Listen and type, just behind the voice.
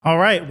All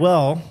right.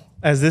 Well,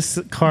 as this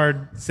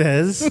card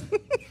says,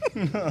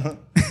 this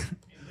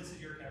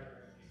is your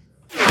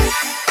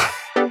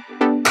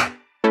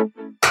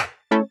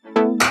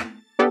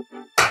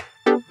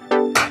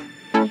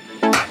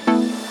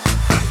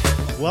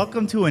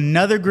Welcome to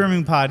another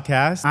grooming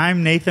podcast.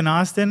 I'm Nathan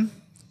Austin.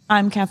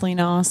 I'm Kathleen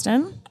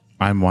Austin.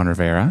 I'm Juan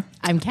Rivera.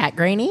 I'm Kat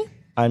Graney.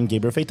 I'm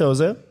Gabriel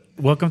Feitosa.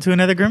 Welcome to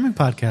another grooming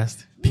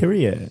podcast.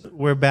 Period.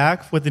 We're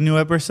back with a new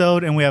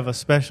episode, and we have a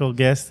special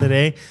guest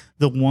today,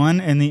 the one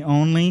and the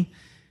only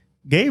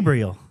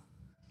Gabriel.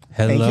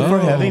 Hello. Thank you for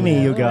having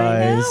me, you I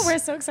guys. know, we're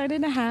so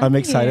excited to have you. I'm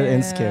excited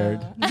and scared.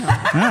 You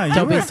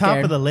were top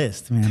scared. of the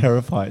list, man.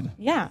 Terrified.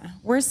 Yeah,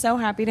 we're so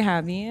happy to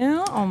have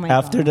you. Oh my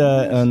After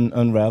God. the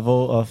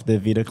unravel of the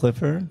Vita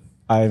Clipper,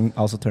 I'm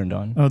also turned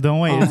on. Oh, don't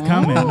wait, it's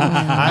coming.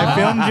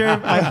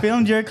 I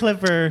filmed your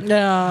clipper,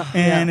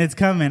 and it's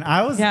coming.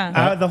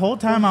 The whole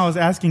time I was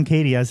asking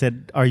Katie. I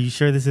said, "Are you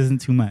sure this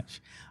isn't too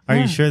much? Are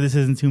you sure this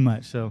isn't too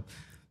much?" So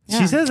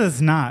she says it's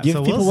not. Give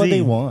so people we'll what see.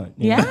 they want.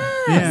 you know?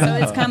 So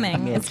it's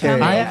coming. It's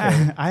coming.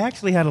 I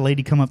actually had a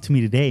lady come up to me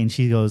today, and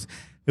she goes,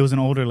 "It was an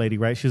older lady,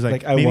 right?" She was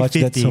like I maybe watched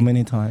 50. that so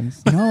many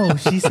times. No,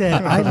 she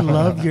said, "I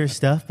love your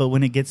stuff, but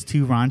when it gets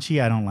too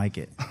raunchy, I don't like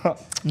it."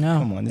 No.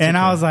 Come on. And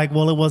I was like,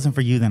 "Well, it wasn't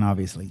for you then,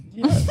 obviously."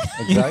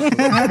 exactly.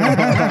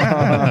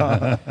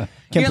 Can't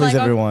You're please like, oh,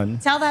 everyone.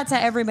 tell that to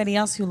everybody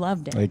else who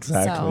loved it.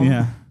 Exactly.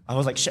 Yeah. I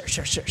was like, sure.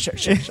 Fun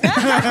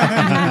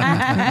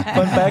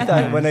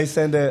fact, when I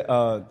sent it,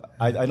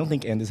 I don't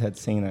think Andis had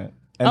seen it.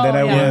 And then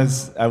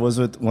I was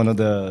with one of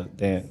the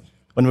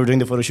when we were doing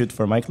the photo shoot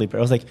for my clipper,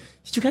 I was like,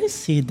 did you guys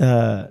see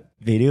the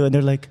video? And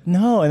they're like,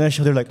 no. And I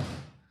showed, they're like,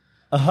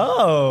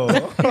 oh.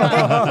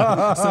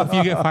 So if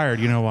you get fired,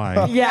 you know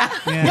why. Yeah.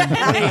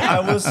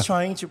 I was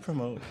trying to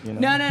promote, you know.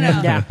 No.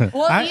 Yeah.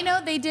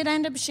 Well, they did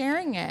end up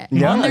sharing it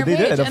Yeah, on their they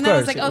page. did, of and I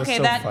was course. like, It was okay,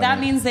 so that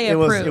funny. means they It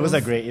approve. was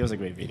a great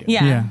video.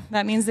 Yeah,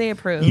 that means they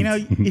approve. You know,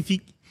 if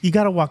you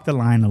got to walk the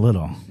line a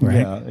little,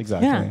 right? Yeah,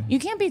 exactly. Yeah, you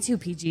can't be too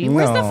PG.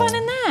 Where's the fun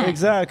in that?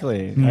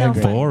 Exactly. No I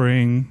agree. fun.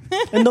 Boring.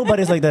 And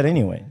nobody's like that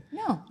anyway.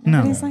 No,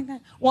 nobody's like that.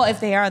 Well,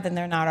 if they are, then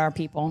they're not our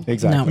people.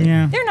 Exactly.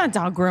 Yeah. They're not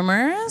dog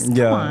groomers. Come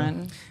Yeah.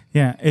 on.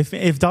 Yeah.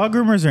 If dog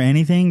groomers are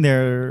anything,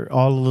 they're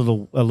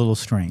all a little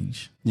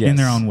strange in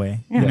their own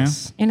way. Yeah.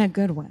 Yes. In a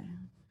good way.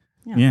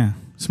 Yeah.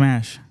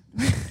 Smash.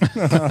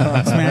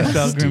 Smash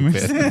dog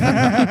groomers.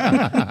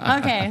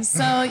 Okay,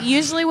 so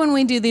usually when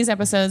we do these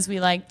episodes, we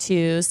like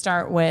to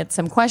start with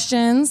some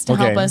questions to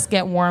help Okay. us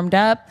get warmed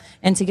up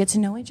and to get to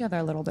know each other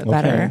a little bit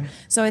better.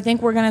 So I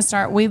think we're going to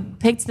start. We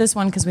picked this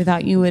one because we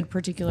thought you would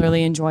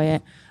particularly enjoy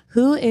it.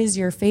 Who is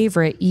your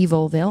favorite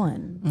evil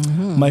villain?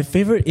 My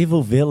favorite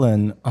evil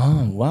villain.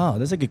 Oh, wow.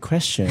 That's a good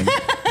question.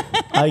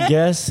 I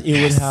guess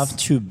it would have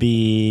to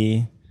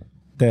be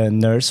the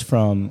nurse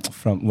from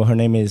well, her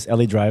name is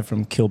Ellie Drive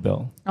from Kill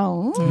Bill.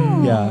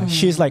 Oh. Yeah.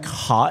 She's like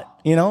hot,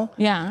 you know?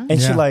 Yeah. And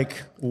she Yeah.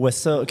 like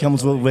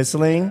comes with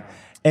whistling.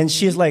 And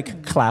she's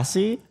like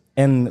classy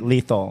and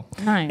lethal.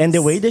 Nice. And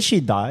the way that she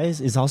dies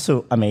is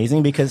also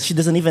amazing because she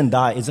doesn't even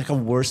die. It's like a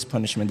worse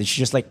punishment that she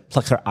just like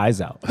plucks her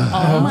eyes out.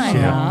 Oh my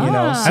God. You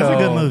know, That's a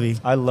good movie.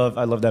 I love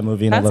that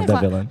movie and I love a that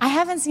fun- villain. I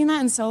haven't seen that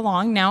in so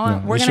long.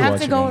 Now we're you gonna have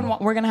should to go watch it,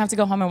 and we're gonna have to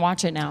go home and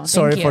watch it now.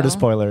 Sorry Thank for you. the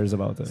spoilers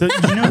about it. So,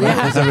 you know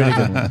what? It's a really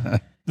good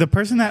one. The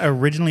person that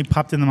originally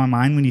popped into my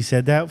mind when you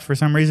said that, for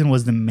some reason,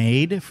 was the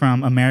maid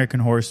from American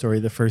Horror Story,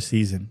 the first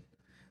season.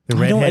 The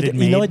redheaded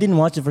maid. You know, I didn't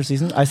watch the first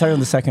season. I started on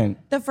the second.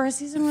 The first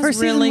season was First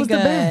season really was the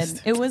good.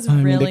 best. It was I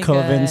mean, really the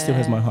Coven good. still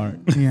has my heart.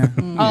 Yeah.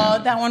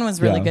 Oh, that one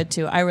was really Yeah. good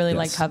too. I really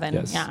like Coven.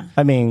 Yes. Yeah.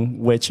 I mean,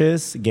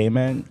 witches, gay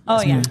men. Oh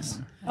it's yeah. nice.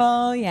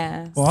 Oh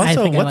yes. Well, I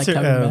also, think I what's like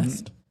her? Coven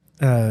best.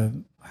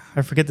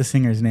 I forget the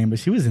singer's name, but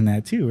she was in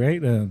that too,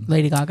 right?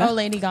 Lady Gaga. Oh,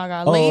 Lady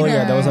Gaga. Oh Later.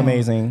 yeah, that was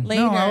amazing.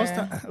 Later. No, I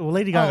was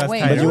Lady Gaga's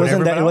wait. title. But or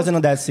whatever, it wasn't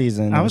on that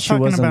season. I was she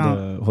talking was about-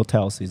 on the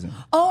hotel season.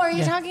 Oh, are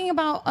you talking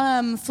about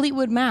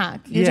Fleetwood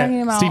Mac? You're Yeah.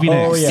 talking about Stevie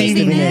Oh, Nicks. yeah, Stevie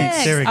Stevie Nicks.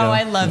 Nicks. There we go. Oh,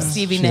 I love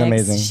Stevie She's Nicks.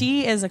 amazing.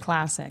 She is a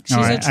classic. She's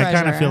All a right, treasure. I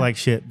kind of feel like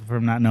shit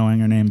from not knowing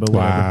her name, but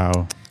whatever.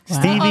 Wow.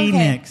 Stevie Okay.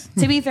 Nicks.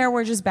 To be fair,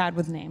 we're just bad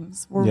with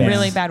names. We're Yes.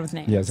 really bad with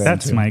names. Yes, I am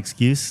That's too. my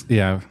excuse.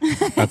 Yeah.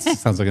 That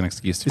sounds like an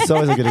excuse to me. It's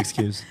always a good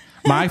excuse.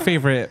 My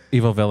favorite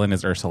evil villain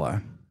is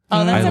Ursula.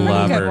 Oh, that's I a pretty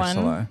love good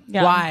Ursula. one.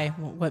 Yeah. Why?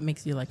 What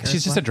makes you like her?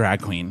 She's just a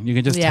drag queen. You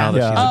can just Yeah. tell that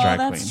Yeah. she's Oh, a drag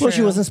that's queen. true. Well,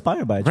 she was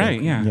inspired by it. Right,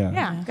 yeah.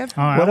 Yeah, good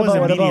for Oh, I What was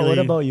about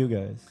immediately- you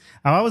guys?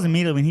 I was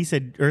immediately when he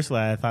said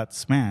Ursula, I thought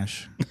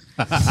Smash.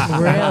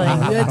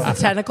 really? It's the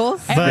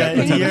tentacles. But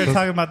you're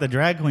talking about the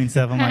drag queen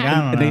stuff. I'm like, I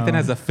don't know. And Nathan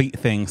has a feet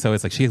thing, so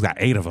it's like she's got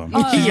 8 of them.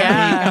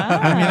 Yeah.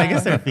 I mean, I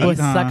guess they're feet. With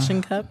huh?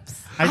 suction cups.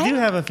 I do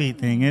have a feet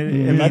thing. I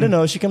mean, I don't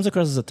know. She comes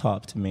across as a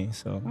top to me.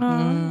 So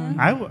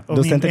I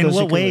Those mean, in tentacles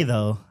what she could- way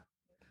though?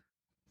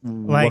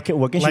 Like,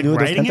 what can she like do with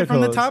those writing it from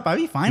the tentacles? top? I'd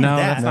be fine No,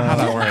 with that's that. not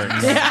how that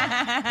works.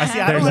 I see.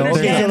 I don't There's no-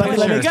 Okay, understand. so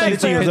let me explain it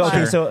to you. Picture.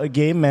 Okay, so a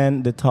gay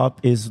man, the top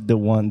is the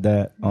one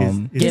that Is-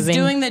 It's Giving.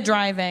 doing the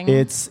driving.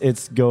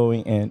 it's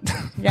going in.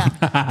 yeah.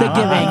 The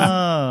giving.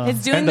 Oh.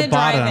 It's doing And the the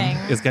bottom driving.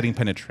 is getting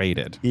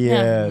penetrated.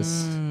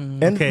 Yes.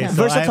 And Okay,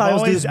 so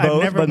versatiles do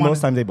both, never but wanted-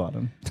 most times they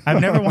bottom. I've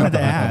never wanted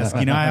to ask.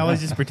 I always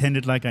just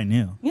pretended like I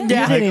knew. Yeah. You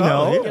didn't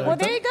know. Well,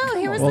 there you go.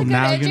 Here was Well, the good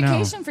now you know.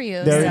 education for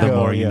you. There you So, go.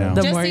 more you know.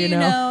 The just more so you you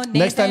know. know,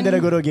 Next time that I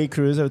Nathan- go to a gay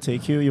cruise, I'll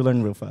take you. You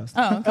learn real fast.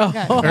 Oh,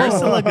 okay, good.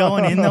 Ursula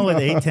going in though with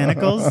 8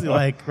 tentacles,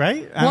 like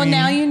right? Well,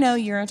 now you know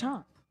you're a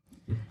top.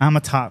 I'm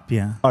a top.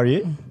 Yeah. Are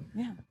you?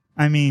 Yeah.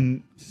 I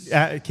mean,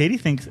 Katie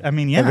thinks. I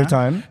mean, yeah. Every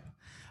time?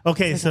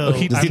 Okay, so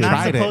He I'm not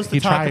tried it. supposed to He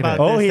talk tried about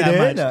it. this Oh, he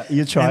that did? much.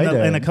 You tried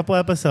it. In a couple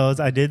episodes,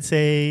 I did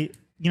say,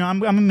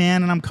 I'm a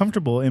man and I'm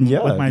comfortable with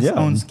my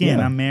own skin.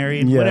 yeah. I'm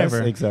married, Yes,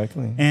 whatever.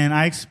 exactly. And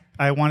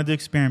I wanted to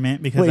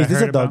experiment because Wait, I is this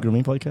heard a dog about,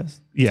 grooming podcast?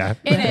 Yeah,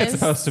 It it's is.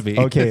 supposed to be.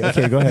 Okay,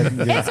 go ahead.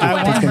 It's I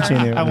whatever. wanted,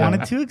 continue. I Yeah.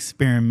 wanted to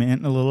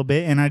experiment a little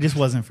bit, and I just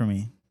wasn't for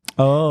me.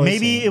 Oh, I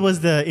Maybe see. it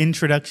was the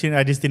introduction.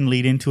 I just didn't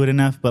lead into it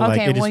enough, but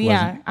Okay, it just well,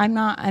 yeah, wasn't. I'm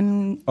not.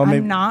 I'm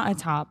maybe- not a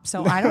top,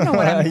 so I don't know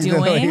what I'm You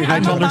know, doing. I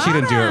I'm told a her she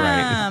didn't do it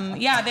right.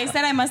 bottom. Yeah, they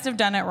said I must have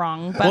done it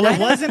wrong, but Well, I it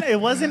wasn't. It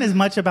wasn't as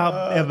much about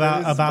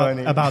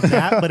funny.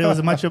 that, but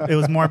it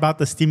was more about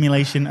the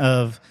stimulation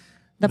of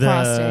The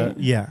prostate.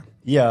 Yeah.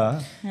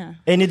 Yeah. Yeah.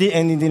 And you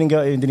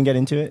didn't get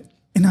into it?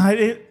 And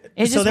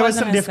It so just there was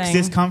wasn't some his thing.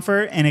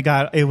 discomfort, and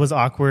it was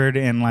awkward,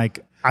 and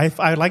like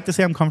I like to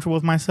say I'm comfortable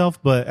with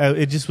myself, but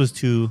it just was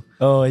too.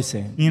 Oh, I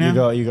see. You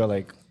know? you got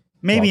like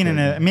Maybe in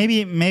awkward.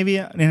 maybe in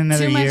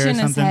another too much year or in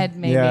his something. head.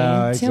 Maybe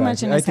Yeah, too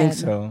much in exactly. his I think head.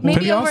 so. Maybe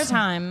But he over also-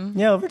 time.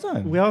 Yeah, over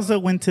time. We also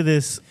went to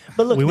this.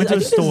 But look, we went I to a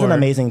think this is store. an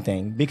amazing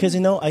thing because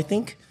I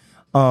think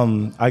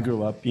I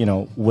grew up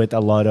with a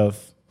lot of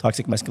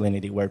toxic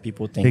masculinity where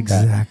people think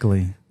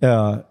Exactly.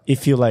 that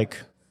if you like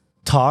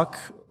talk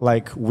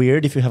like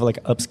weird, if you have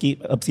like upspeak,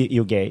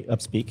 you're gay.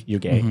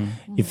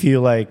 Mm-hmm. If you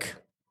like,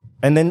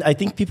 and then I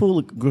think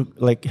people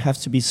like have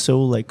to be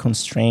so like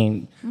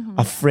constrained,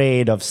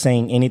 afraid of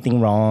saying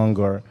anything wrong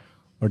or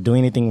doing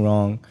anything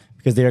wrong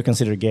because they are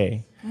considered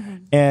gay.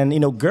 And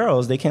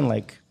girls, they can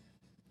like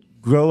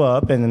grow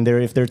up, and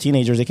then if they're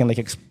teenagers, they can like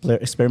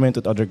experiment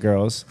with other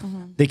girls.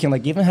 They can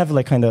like even have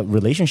like kind of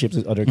relationships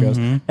with other girls,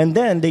 and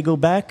then they go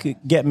back,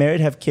 get married,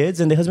 have kids,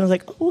 and the husband's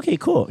like, oh, okay,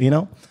 cool,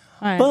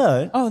 Right.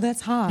 But Oh,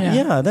 that's hot.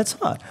 yeah, that's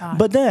hot.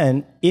 But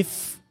then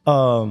if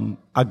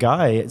a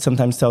guy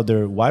sometimes tell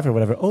their wife or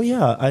whatever, oh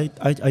yeah,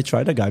 I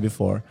tried a guy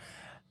before.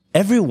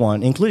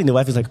 Everyone, including the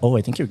wife, is like, oh,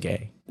 I think you're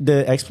gay.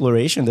 The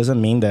exploration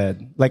doesn't mean that,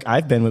 like,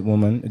 I've been with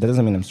women. It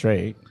doesn't mean I'm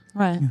straight.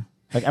 Right.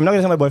 Like, I'm not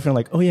gonna tell my boyfriend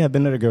like, oh yeah, I've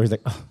been with a girl. He's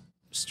like, oh,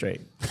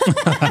 straight. So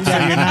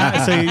you're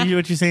not. So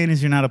what you're saying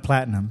is you're not a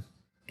platinum.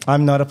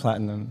 I'm not a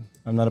platinum.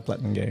 I'm not a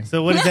platinum gay.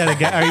 So what is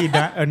that? Are you?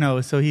 Or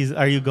no. So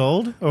are you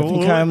gold? Or I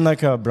think I'm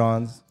like a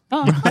bronze.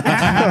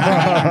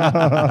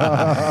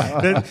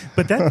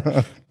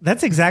 But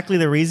that's exactly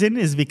the reason,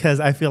 is because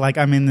I feel like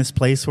I'm in this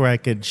place where I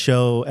could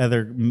show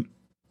other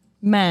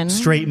Men.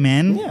 straight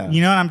men. Yeah.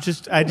 And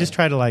I just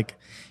try to like,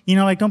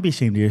 don't be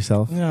ashamed of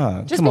yourself.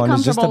 Yeah, Just come be on,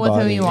 it's just a comfortable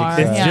with who body. you are.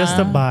 It's Yeah. just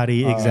a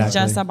body, exactly.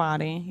 Just a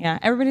body. Yeah.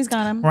 Everybody's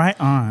got them. right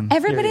on.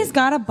 Everybody's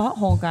got a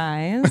butthole,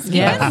 guys.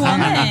 Yes. Good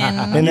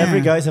woman. And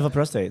every guys have a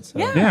prostate. So.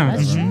 Yeah, Yeah.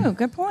 that's true.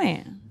 Good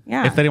point.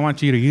 Yeah. If they didn't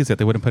want you to use it,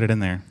 they wouldn't put it in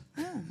there.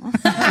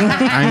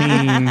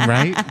 I mean,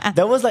 right?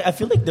 That was like, I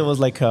feel like there was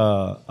like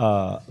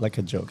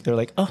a joke. They're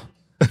like, oh,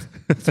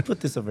 let's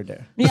put this over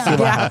there. Yeah. See what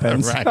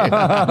happens. Right.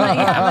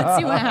 Let's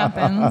see what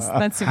happens.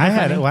 That's super I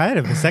had funny.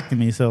 a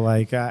vasectomy, so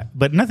like,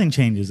 but nothing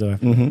changes though.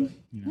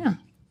 Yeah.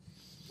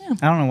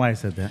 I don't know why I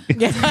said that.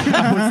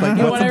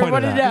 You want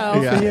everyone to know.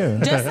 For you.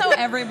 Just so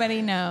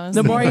everybody knows.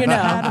 The more you know,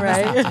 Had a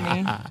right?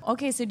 vasectomy.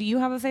 Okay, so do you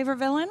have a favorite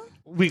villain?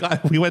 We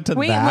went to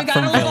We that got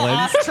from a little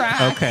villains. off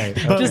track. Okay.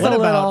 But Just what a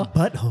about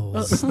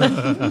buttholes?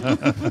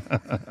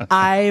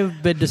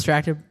 I've been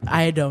distracted.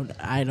 I don't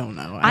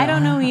know. I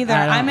don't know either.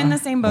 I don't I'm in know.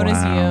 the same boat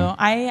as Wow.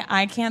 you.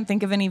 I can't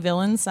think of any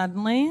villains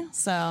suddenly.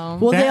 So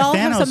Well, they all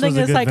have Thanos something was a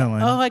that's good like,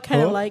 villain. oh, I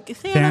kind of Who? like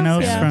Thanos.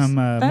 Thanos yes. from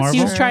That's Marvel.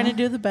 He was true. trying to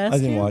do the best. I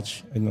didn't here.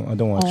 watch. I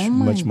don't watch Oh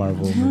my much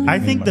Marvel. I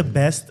think the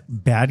best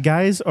bad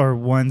guys are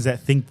ones that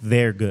think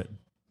they're good.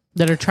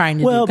 That are trying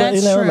to Well, do but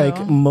That's true.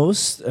 like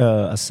most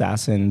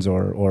assassins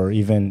or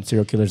even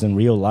serial killers in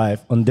real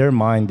life, on their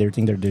mind, they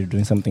think they're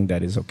doing something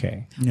that is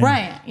okay.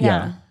 right,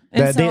 yeah.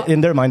 And That so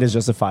in their mind is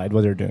justified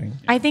what they're doing.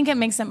 I think it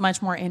makes it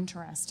much more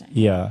interesting.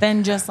 Yeah.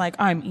 Than just like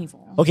I'm evil.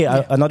 Okay,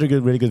 another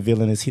really good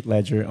villain is Heath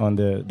Ledger on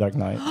The Dark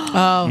Knight.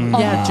 Oh,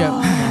 yeah,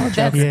 joke.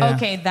 That's Yeah.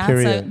 okay. That's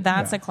Period. a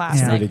Yeah.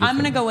 classic. Really good I'm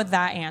gonna film. go with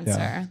that answer.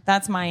 Yeah.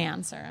 That's my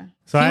answer.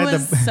 So he I had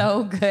was the-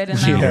 so good in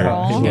that Yeah,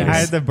 role. he I was.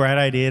 had the bright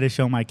idea to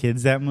show my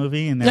kids that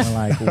movie, and they were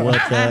like, "What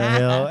the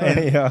hell?"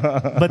 And,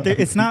 But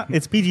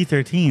it's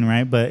PG-13,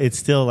 right? But it's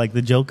still like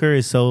the Joker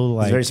is so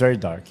like It's very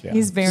dark. Yeah.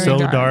 He's very so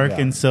dark. dark Yeah.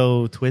 and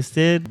so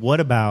twisted. What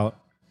about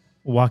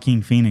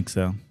Joaquin Phoenix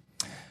though?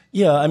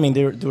 Yeah, I mean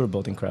they were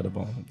both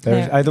incredible.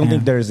 They're- I don't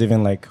think there's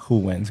even like who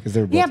wins because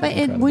they're both Yeah, but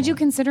incredible. would you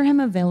consider him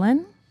a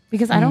villain?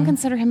 Because I don't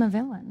consider him a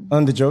villain.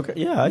 on the Joker?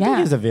 Yeah, I think Yeah.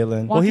 he's a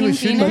villain. Well, Well, he was Joaquin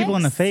shooting Phoenix? people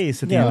in the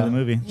face at the Yeah. end of the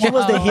movie. He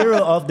was the hero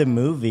of the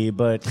movie,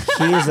 but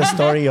he is the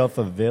story of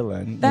a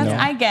villain. That's you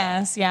know? I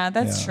guess. Yeah,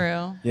 that's Yeah.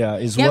 true. Yeah,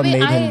 it's Yeah, what but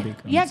made him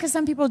become. yeah, because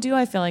some people do.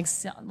 I feel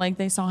like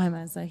they saw him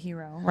as a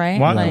hero, right?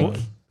 Wa- Like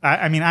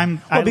I mean,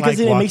 because like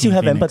it makes you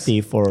have Phoenix.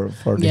 empathy for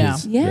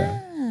Yes.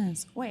 Yeah.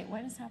 Wait,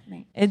 what is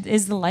happening?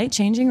 Is the light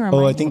changing?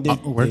 Or I think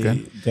we're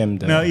good.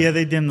 dimmed. No, yeah,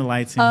 they dim the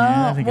lights in here.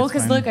 I think well, it's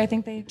because fine. look, I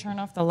think they turn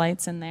off the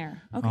lights in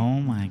there. Okay. Oh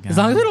my god! As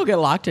long as we don't get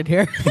locked in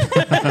here.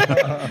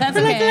 That's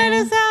okay.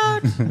 Let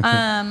us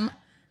out.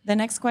 The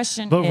next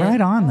question But is...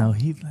 right on though,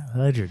 Heath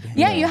Ledger.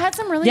 Yeah, you had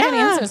some really good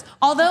Yeah. answers.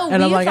 Although And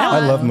we I'm like, thought...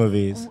 I love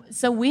movies.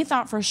 So we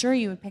thought for sure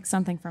you would pick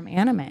something from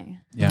anime.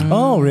 Yeah.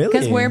 Oh, really?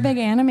 Because we're big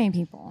anime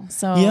people.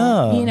 So,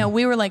 Yeah.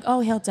 we were like,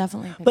 oh, he'll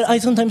definitely pick But something.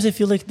 sometimes I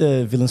feel like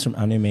the villains from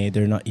anime,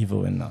 they're not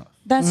evil enough.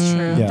 That's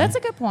true. Yeah. That's a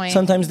good point.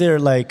 Sometimes they're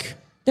like...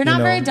 They're not you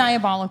know, very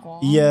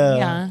diabolical.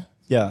 Yeah.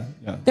 Yeah.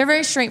 Yeah. They're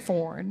very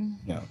straightforward.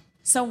 Yeah.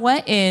 So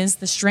what is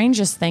the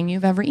strangest thing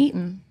you've ever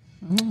eaten?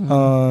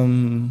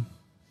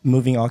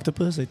 Moving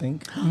octopus, I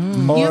think.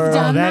 You've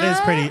done That is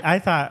pretty. I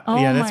thought, Oh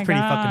yeah, that's my pretty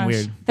gosh. fucking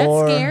weird. That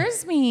Or-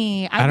 scares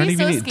me. I'd I don't be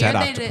even so eat dead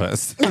scared that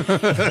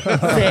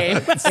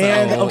octopus. Same.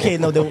 And okay,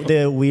 no,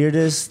 the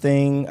weirdest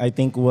thing I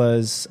think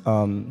was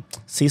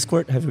sea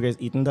squirt. Have you guys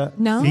eaten that?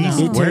 No. Sea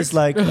It squirt? tastes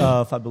like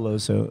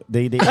fabuloso.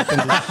 They opened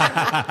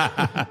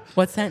the,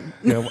 What's that?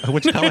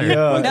 Which color?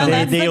 No,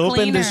 that's they the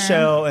opened the cleaner.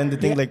 shell and the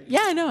thing like Yeah,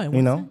 I know.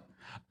 you know,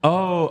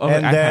 Oh, and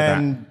I've had that.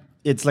 then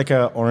it's like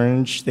a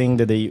orange thing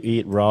that they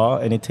eat raw,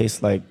 and it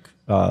tastes like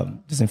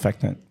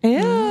disinfectant. Ew.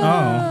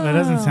 Oh, that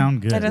doesn't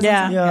sound good. That doesn't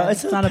Yeah. sound Yeah, good.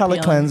 it's a not palate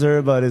appealing.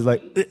 cleanser, but it's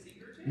like,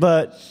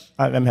 but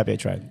I'm happy I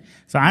tried.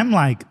 So I'm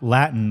like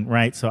Latin,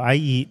 right? So I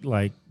eat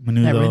like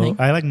menudo. Everything.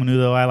 I like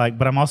menudo.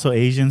 But I'm also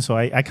Asian, so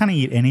I kind of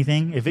eat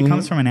anything. If it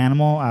comes from an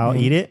animal, I'll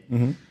eat it,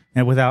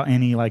 and without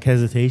any like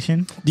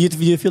hesitation. Do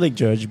you feel like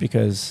judged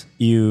because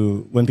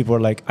when people are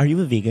like, "Are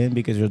you a vegan?"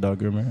 because you're a dog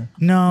groomer?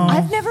 No,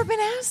 I've never been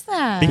asked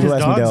that. because People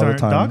ask me that all the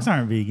time. dogs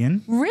aren't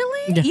vegan.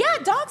 Really? Yeah,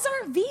 dogs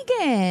aren't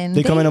vegan.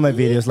 They comment on my eat-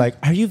 videos like,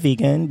 "Are you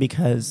vegan?"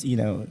 Because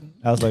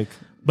I was like,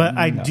 But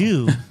I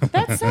do.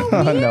 That's so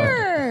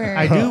weird.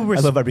 I do. I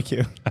love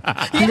barbecue.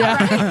 Yeah,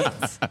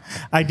 right?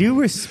 I do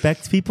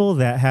respect people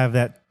that have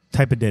that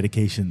type of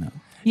dedication, though.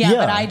 Yeah, Yeah,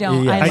 but I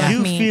don't. yeah. I, I love do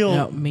meat. feel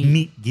No, meat.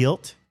 meat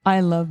guilt, I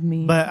love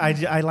meat. but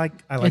I like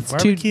It's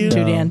barbecue.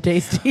 too damn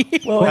tasty.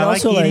 Well, I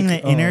like also eating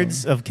like, the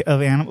innards of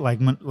animal,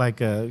 like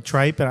a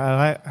tripe, and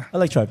I I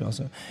like tripe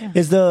also.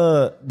 Is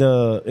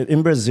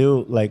in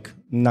Brazil like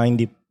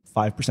 95%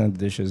 of the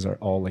dishes are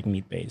all like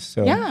meat based.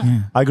 So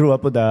Yeah. I grew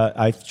up with that.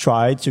 I've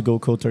tried to go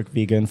cold turkey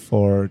vegan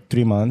for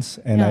 3 months,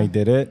 and Yeah. I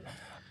did it,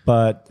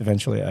 but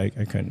eventually I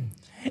couldn't.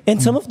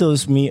 And some of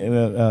those meat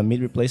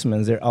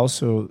replacements, they're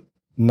also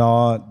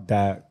not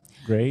that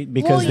great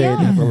because Well, yeah.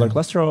 they have a lot of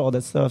cholesterol, all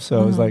that stuff.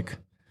 So I was like,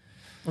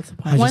 What's the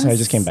I point? just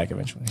Once- came back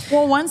eventually.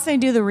 Well, once they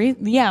do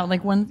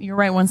like when you're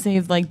right, once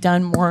they've like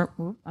done more,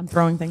 I'm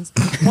throwing things.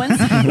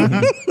 Once,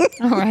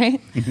 all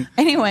right.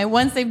 Anyway,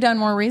 once they've done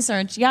more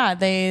research,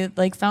 they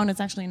like found it's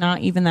actually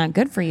not even that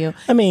good for you.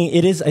 I mean,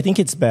 it is. I think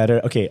it's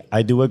better. Okay,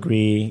 I do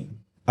agree.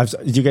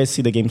 Did you guys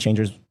see the Game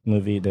Changers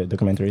movie, the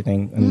documentary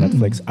thing on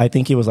Netflix? I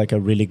think it was like a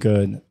really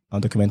good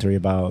documentary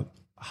about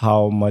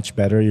how much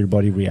better your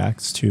body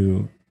reacts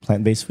to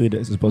plant-based food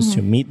as opposed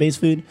to meat-based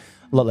food.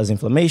 A lot less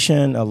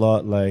inflammation, a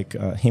lot like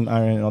heme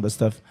iron and all that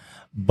stuff.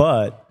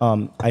 But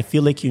I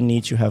feel like you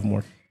need to have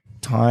more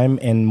time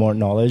and more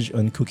knowledge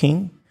on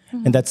cooking.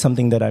 And that's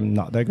something that I'm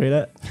not that great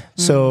at.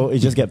 So it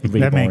just gets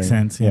really That boring. makes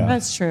sense, yeah.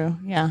 That's true.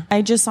 Yeah.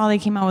 I just saw they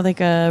came out with like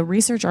a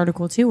research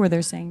article too, where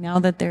they're saying now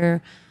that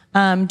they're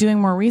doing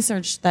more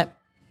research that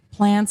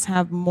plants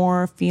have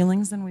more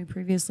feelings than we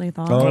previously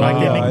thought. Oh, Like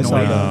they yeah, make I saw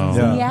noise. that.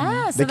 Yeah.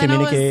 Yeah, so They then I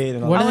was- communicate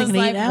and all What that. are I they was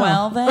gonna like, eat now?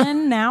 well,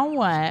 then now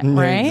what,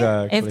 right?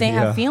 exactly, If they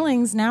have yeah.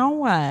 feelings, now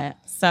what?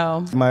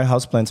 So My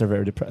houseplants are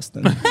very depressed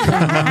then.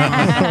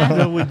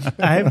 So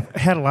I've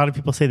had a lot of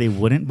people say they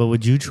wouldn't, but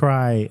would you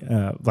try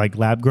like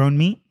lab grown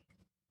meat?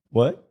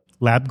 What?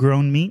 Lab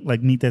grown meat,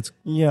 like meat that's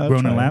Yeah, I'll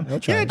grown try in a it. lab. I'll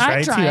try Yeah, it. try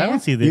I'd it too. try I it. don't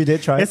see that. You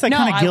did try it? It's like No,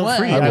 kind of I guilt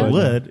free. would. I I would.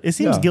 would. It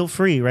seems Yeah. guilt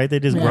free, right? They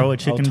just grow a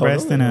chicken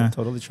breast in I'll a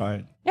totally try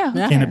it. yeah, who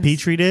in a cares?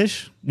 petri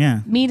dish.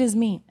 Yeah. Meat is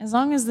meat. As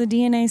long as the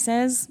DNA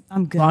says,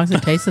 I'm good. As long as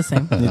it tastes the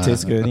same. It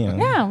tastes good, yeah.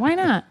 Yeah, why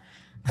not?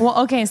 Well,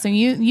 okay, so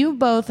you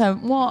both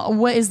have. Well,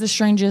 what is the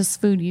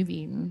strangest food you've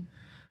eaten?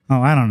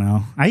 Oh, I don't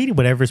know. I eat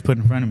whatever's put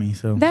in front of me.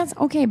 So That's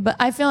okay, but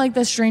I feel like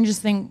the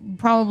strangest thing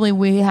probably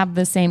we have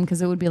the same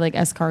because it would be like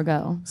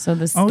escargot. So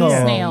the Oh,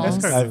 yeah. snails.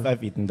 Escargot.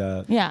 I've eaten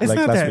that. Yeah. it's like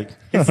not last that. week.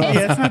 It's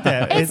not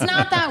that. It's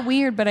not that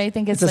weird, but I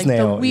think it's a like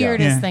snail, the yeah.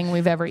 weirdest Yeah. thing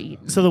we've ever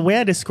eaten. So the way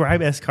I describe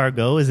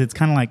escargot is it's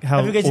kind of like how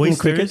Have you guys eaten oysters.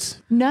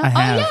 crickets? No, I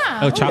have. yeah.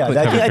 Oh, chocolate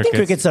I covered think crickets.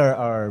 crickets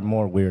are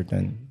more weird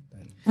than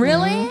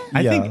Really?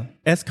 I Yeah. think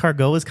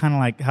escargot is kind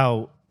of like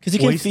how because you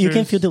can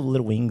oysters- feel the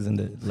little wings and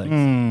the like.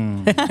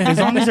 as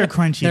long as they're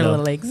crunchy. Their though.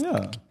 little eggs.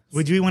 Yeah.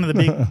 Would you eat one of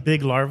the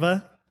big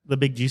larva, the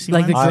big juicy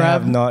Like the ones? I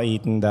have Grub. not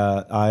eaten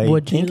that. I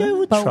Would think you? I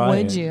would But try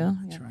would it. you?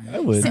 I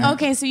would.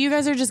 Okay, so you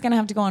guys are just gonna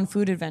have to go on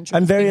food adventures.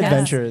 I'm very because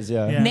adventurous,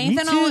 yeah. Yeah.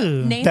 Nathan, Me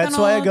too. Nathan That's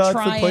why I will got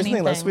try food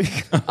poisoning last anything.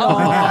 week. Oh,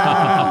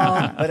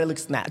 But I look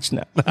snatched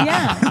now.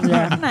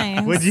 yeah,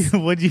 nice.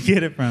 What'd you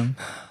get it from?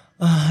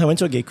 I went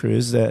to a gay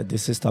cruise.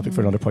 This is topic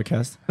for another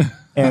podcast.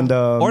 And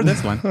or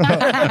this one.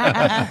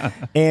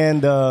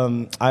 And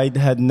I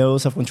had no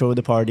self-control with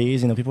the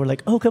parties. People were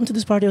like, oh, come to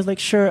this party. I was like,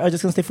 sure, I'm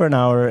just going to stay for an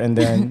hour. And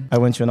then I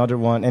went to another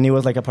one. And it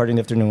was like a party in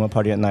the afternoon, a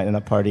party at night, and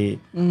a party,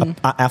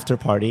 after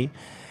party.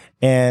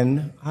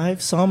 And I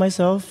saw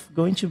myself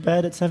going to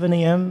bed at 7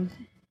 a.m.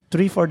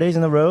 3-4 days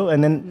in a row.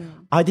 And then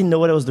I didn't know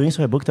what I was doing,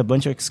 so I booked a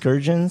bunch of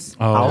excursions.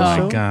 Oh,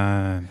 also. my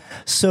God.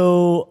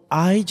 So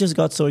I just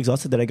got so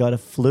exhausted that I got a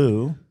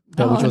flu.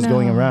 Which was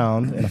going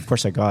around, and of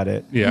course I got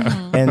it.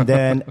 Yeah. And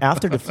then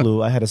after the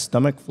flu, I had a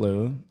stomach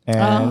flu.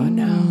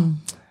 And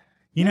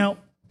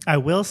I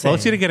will say. Well,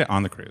 it's you to get it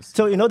on the cruise.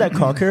 So that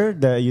cocker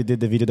that you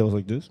did the video that was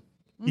like this?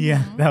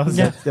 Yeah, that was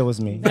That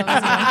was me. That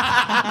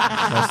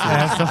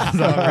was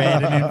all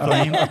red and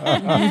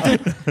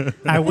inflamed.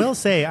 I will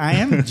say I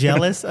am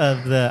jealous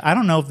of I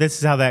don't know if this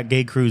is how that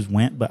gay cruise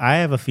went, but I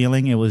have a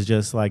feeling it was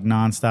just like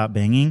nonstop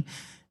banging.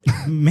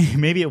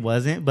 Maybe it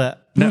wasn't,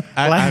 but no,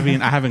 I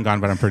mean, I haven't gone,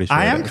 but I'm pretty sure.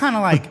 I am kind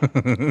of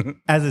like,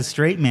 as a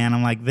straight man,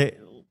 I'm like,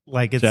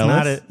 it's jealous?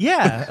 not a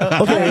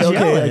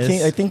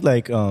Okay. I think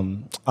like I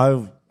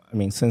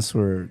mean, since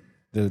we're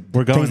going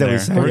things that there. we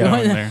said, We're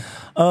going there.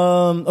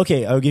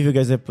 Okay, I'll give you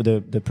guys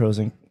the pros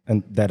and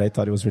that I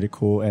thought it was really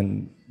cool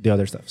and the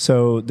other stuff.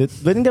 So the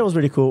thing that was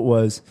really cool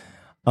was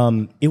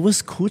it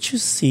was cool to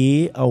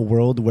see a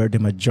world where the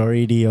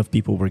majority of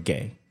people were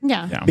gay.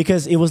 Yeah.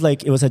 Because it was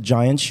a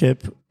giant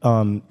ship,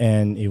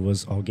 and it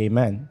was all gay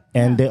men.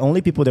 And the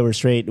only people that were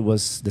straight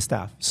was the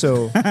staff.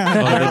 So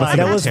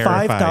that was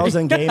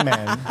 5,000 gay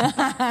men.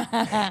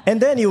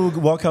 And then you would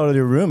walk out of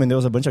the room and there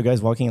was a bunch of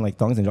guys walking in like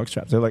thongs and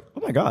jockstraps. They're like,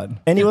 oh my God.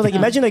 And it was like,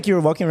 imagine like you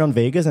were walking around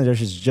Vegas and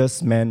there's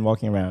just men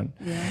walking around.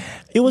 Yeah.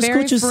 It was very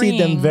good to freeing. see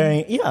them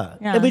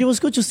but it was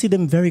good to see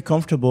them very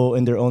comfortable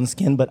in their own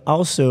skin, but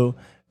also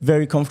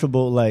very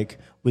comfortable like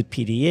with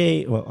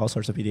PDA, well, all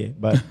sorts of PDA,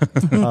 but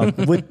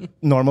with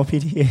normal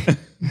PDA.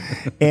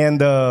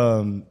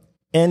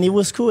 And it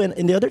was cool.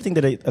 And the other thing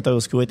that I thought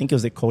was cool, I think it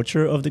was the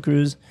culture of the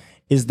cruise,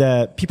 is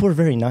that people were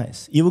very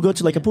nice. You would go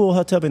to like a pool,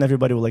 hot tub, and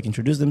everybody would like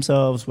introduce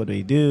themselves, what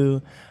they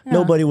do. Yeah.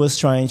 Nobody was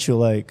trying to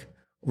like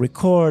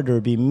record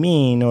or be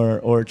mean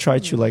or try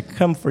to like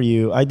come for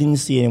you. I didn't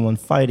see anyone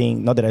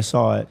fighting, not that I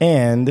saw it.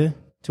 And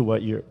to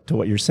what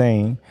you're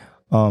saying,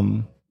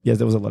 yes,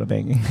 there was a lot of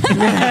banging.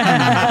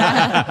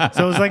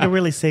 So it was like a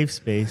really safe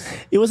space.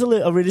 It was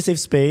a really safe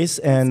space,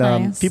 and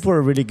nice. People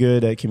were really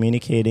good at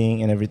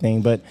communicating and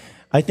everything. But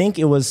I think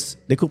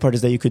the cool part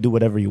is that you could do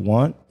whatever you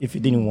want. If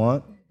you didn't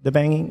want the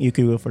banging, you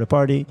could go for the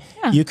party.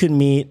 Yeah. You could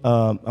meet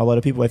a lot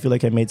of people. I feel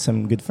like I made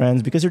some good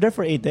friends because you're there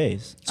for 8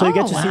 days. So you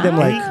get to see them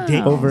like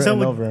over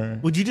and over.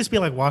 Would you just be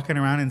like walking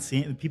around and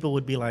seeing people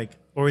would be like,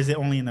 or is it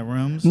only in the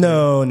rooms?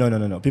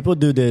 No. People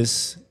do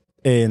this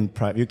in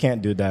private. You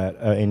can't do that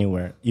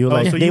anywhere. They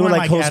would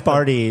like host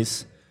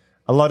parties.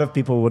 A lot of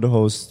people would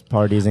host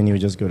parties, and you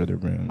would just go to the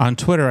room. On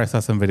Twitter, I saw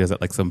some videos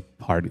at like some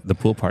party, the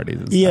pool parties.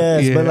 And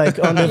yes, stuff. But like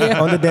on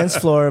the dance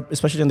floor,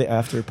 especially on the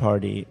after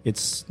party,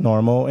 it's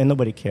normal and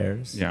nobody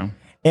cares. Yeah.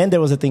 And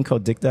there was a thing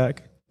called Dick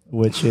Deck,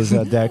 which is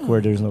a deck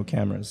where there's no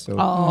cameras, so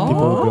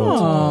people would go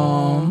to.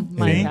 Oh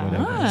my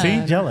God!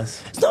 See,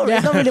 jealous. It's not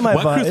really my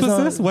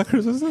vibe. What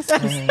cruise was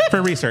this?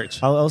 For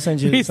research. I'll send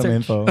you some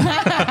info.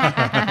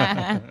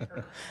 I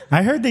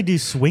heard they do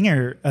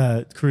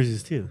swinger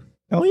cruises too.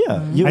 Oh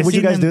yeah, would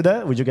you guys do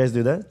that? Would you guys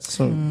do that?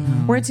 So,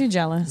 We're too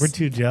jealous. We're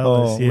too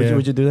jealous. Yeah.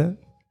 Would you do that?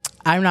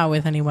 I'm not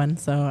with anyone,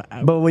 so.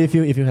 But if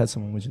you had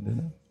someone, would you do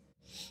that?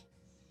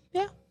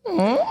 Yeah.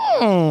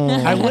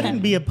 I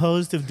wouldn't be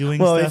opposed of doing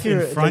stuff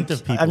in front of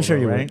people. I'm sure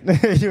you right?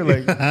 would. You're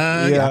like,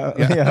 yeah.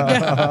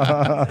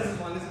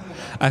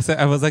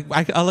 I was like,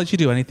 I'll let you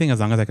do anything as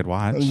long as I could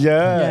watch.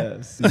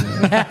 Yes.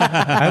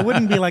 I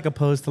wouldn't be like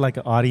opposed to like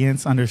an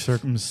audience under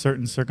certain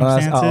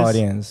circumstances.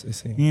 Audience, I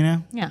see. You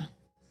know? Yeah.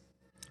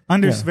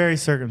 Under very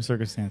certain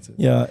circumstances.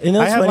 Yeah.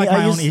 I have like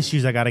my own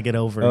issues I got to get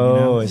over. Oh, you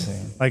know? I see.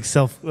 Like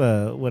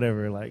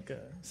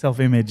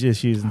self-image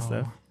issues and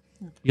stuff.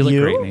 You look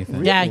great, Nathan.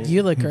 Really? Yeah,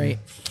 you look great.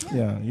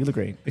 Yeah, you look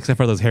great. Except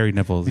for those hairy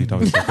nipples you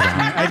always talk about.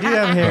 I do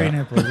have hairy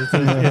nipples. It's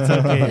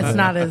okay. It's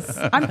not as.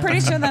 I'm pretty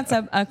sure that's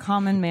a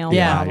common male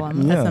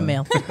problem. That's a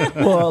male.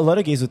 Well, a lot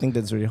of gays would think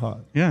that's really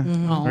hot. Yeah.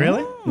 Oh,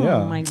 really? Yeah.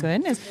 Oh my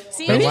goodness.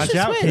 See, But you watch should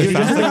out. switch. You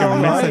just like you're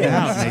missing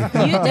out,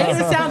 Nathan. You That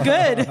doesn't sound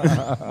good.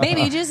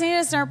 Maybe you just need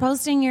to start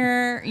posting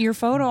your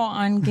photo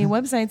on gay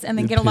websites and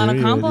then get a lot of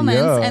Period,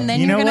 compliments, yeah. and then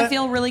You you're know gonna what?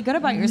 feel really good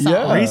about yourself.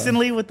 Yeah.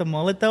 Recently with the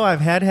mullet though,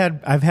 I've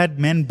had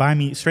men buy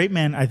me, straight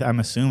men. I'm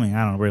assuming,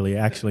 I don't really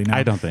actually know.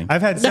 I don't think.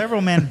 I've had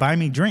several men buy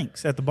me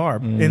drinks at the bar,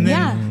 and then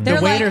Yeah, they're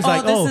the waiter's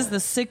like, like, this is the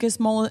sickest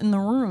mullet in the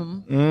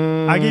room.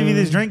 I gave you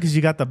this drink because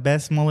you got the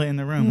best mullet in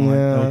the room. I'm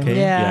like, okay.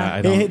 Yeah,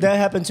 I don't. That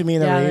happened to me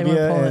in Yeah, they Arabia,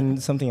 won't pull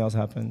and something else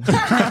happened.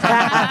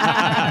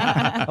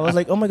 I was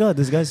like, oh my God,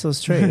 this guy's so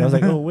straight. I was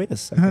like, oh, wait a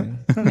second.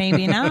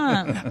 Maybe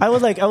not. I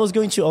was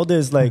going to all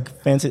this like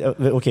fancy.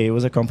 Okay, it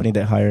was a company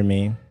that hired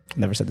me.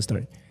 Never said the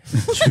story.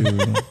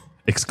 To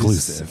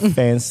Exclusive.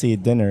 fancy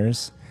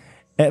dinners.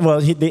 And,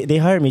 well, they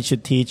hired me to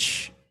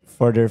teach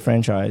for their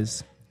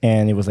franchise,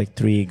 and it was like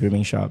 3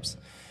 grooming shops.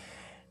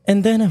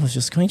 And then I was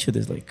just going to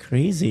this like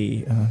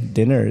crazy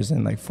dinners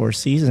and like Four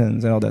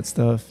Seasons and all that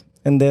stuff.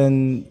 And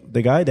then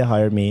the guy that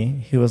hired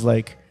me, he was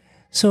like,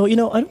 so, I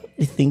don't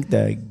really think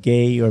that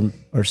gay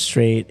or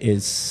straight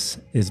is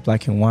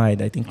black and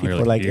white. I think people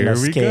are like in a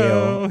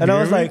scale. And I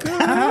was like,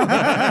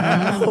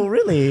 oh,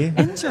 really?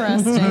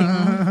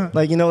 Interesting.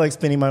 Like, like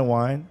spinning my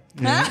wine.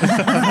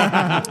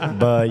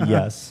 But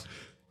yes.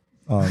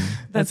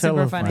 That's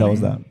super funny. That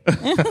was that.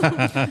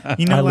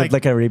 I like,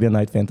 like Arabian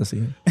Night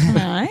Fantasy.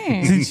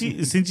 Nice.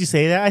 Since you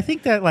say that, I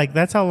think that like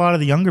that's how a lot of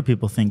the younger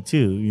people think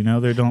too.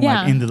 They don't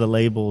like into the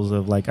labels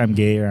of like I'm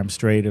gay or I'm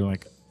straight or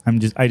like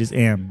I just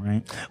am,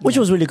 right? Which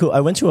was really cool. I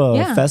went to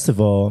a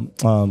festival,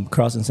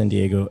 Cross in San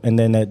Diego, and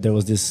then there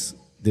was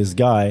this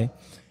guy,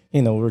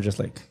 we were just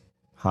like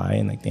high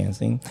and like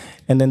dancing,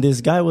 and then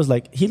this guy was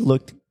like,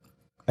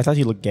 I thought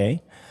he looked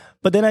gay.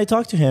 But then I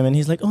talked to him and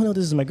he's like, oh no,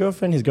 this is my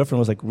girlfriend. His girlfriend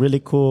was like really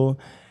cool.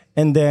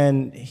 And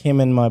then him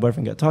and my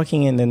boyfriend got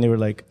talking and then they were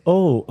like,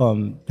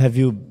 oh, have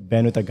you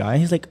been with a guy?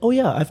 And he's like, oh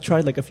yeah, I've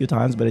tried like a few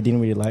times, but I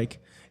didn't really like.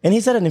 And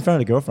he said it in front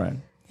of the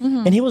girlfriend.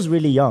 Mm-hmm. And he was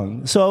really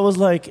young. So I was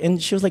like,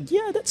 and she was like,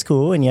 yeah, that's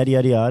cool. And yada,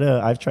 yada,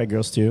 yada. I've tried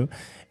girls too.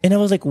 And I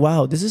was like,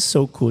 wow, this is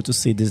so cool to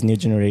see this new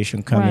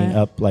generation coming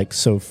up like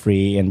so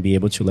free and be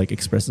able to like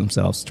express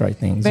themselves, try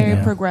things. Very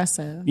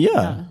progressive.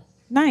 Yeah.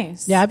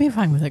 Nice. Yeah, I'd be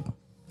fine with a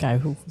guy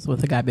who was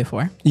with a guy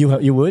before. You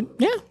would?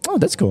 Yeah. Oh,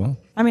 that's cool.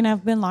 I mean,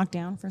 I've been locked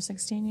down for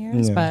 16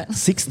 years, but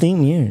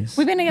 16 years.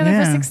 We've been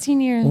together for 16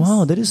 years.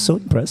 Wow, that is so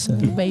impressive.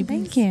 Baby.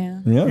 Thank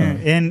you. Yeah.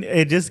 And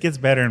it just gets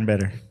better and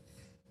better.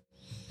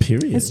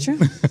 Period. It's true.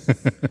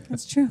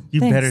 It's true. You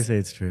Thanks. better say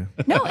it's true.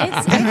 No,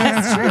 it's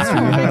true.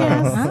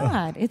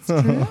 God, it's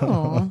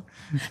true.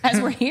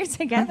 As we're here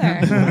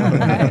together.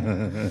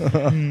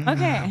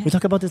 Okay. We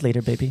talk about this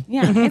later, baby.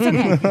 Yeah, it's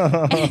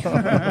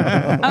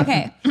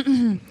okay.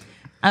 Okay.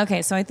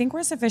 Okay, so I think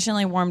we're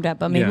sufficiently warmed up,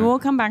 but maybe we'll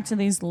come back to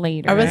these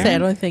later. I would say I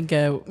don't think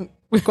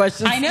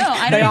questions. I know.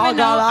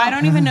 I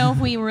don't even know if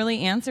we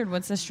really answered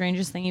what's the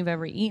strangest thing you've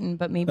ever eaten,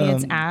 but maybe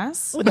it's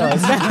ass.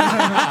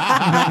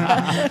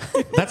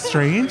 That's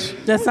strange.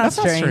 That's not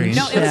strange.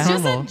 No, it was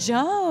just a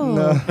joke.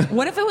 No.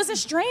 What if it was a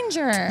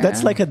stranger?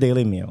 That's like a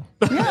daily meal.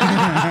 It's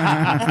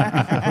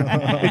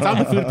on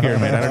the food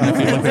pyramid. I don't know if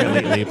you looked at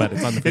it lately, but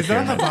it's on the food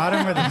pyramid. Is it on the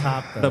bottom or the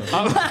top? Though?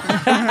 Oh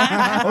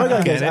my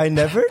god, guys! I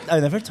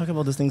never talk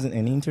about those things in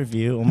any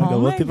interview. Oh my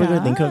god, what people are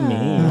gonna think of me?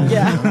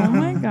 Yeah. Oh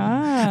my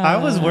god. I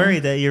was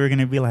worried that you were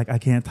gonna be like, I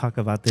can't talk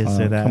about this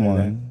or that. Come or on.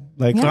 that.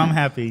 Like, so I'm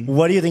happy.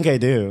 What do you think I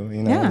do?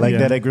 Yeah.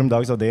 That I groom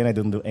dogs all day and I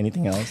don't do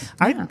anything else.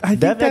 I think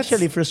that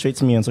actually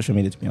frustrates me on social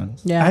media, to be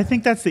honest. Yeah. I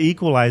think that's the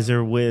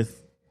equalizer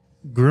with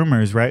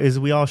groomers, right? Is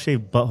we all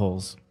shave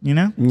buttholes,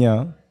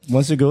 Yeah.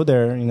 Once you go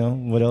there,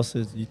 what else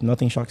is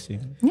nothing shocks you.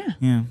 Yeah.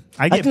 Yeah.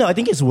 I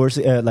think it's worse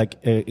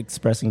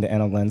expressing the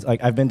anal glands.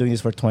 Like I've been doing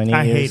this for 20 years.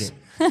 I hate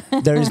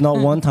it. There is not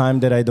one time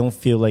that I don't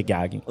feel like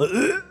gagging.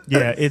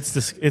 Yeah, it's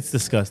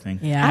disgusting.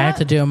 Yeah, I have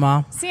to do them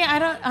all. See,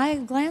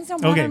 glands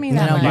don't bother me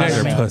that No, much. You guys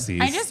are Right.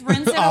 pussies. I just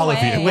rinse it All of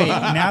away. you. Wait,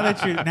 now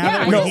that we're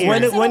No, here,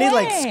 when it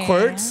like away.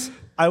 squirts,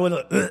 I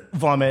would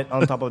vomit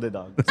on top of the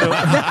dog.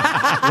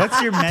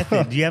 what's your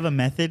method? Do you have a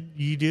method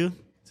you do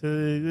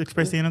to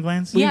express the anal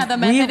glands? Yeah, the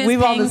method is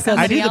we've all paying discussed-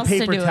 I somebody do the else to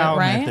paper do towel it,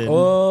 right? method.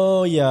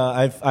 Oh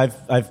yeah,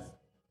 I've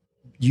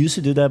used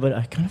to do that, but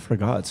I kind of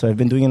forgot. So I've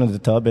been doing it in the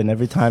tub, and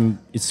every time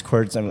it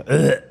squirts, I'm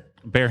like,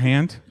 Bare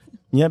hand.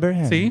 yeah, bare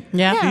hand. See?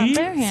 Yeah. Yeah,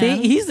 bare hand.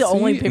 See, he's the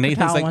only See? paper Nathan's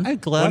towel like, one. I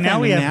glove Well, now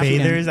and we a have napkin.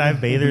 bathers. I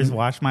have bathers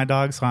wash my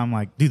dog, so I'm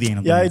like, do the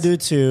anal Yeah, I glands. do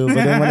too. But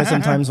then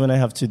sometimes when I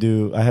have to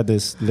do, I had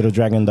this little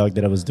dragon dog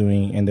that I was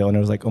doing, and the owner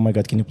was like, "Oh my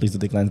god, can you please do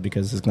the glands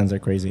because his glands are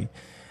crazy."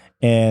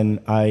 And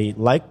I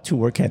like to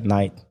work at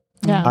night.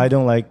 Yeah. I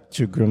don't like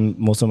to groom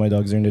most of my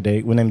dogs during the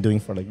day when I'm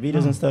doing for like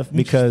videos and stuff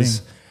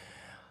because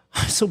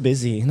I'm so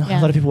busy. A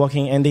lot of people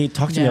walking and they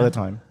talk to me all the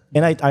time.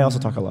 And I also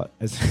talk a lot,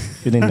 as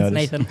you didn't notice.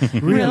 Nathan.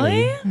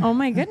 Really? Oh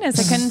my goodness!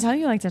 I couldn't tell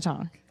you like to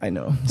talk. I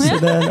know. So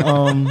then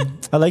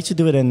I like to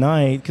do it at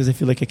night because I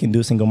feel like I can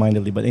do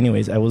single-mindedly. But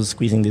anyways, I was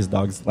squeezing this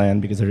dog's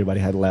gland because everybody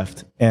had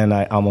left. And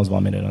I almost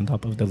vomited on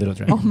top of the little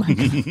dragon. Oh my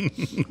god!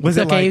 Was It's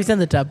it okay, like, he was in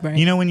the tub, right?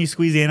 you know when you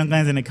squeeze the anal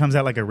glands and it comes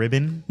out like a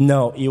ribbon?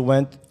 No, it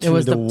went through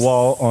was the the-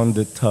 wall on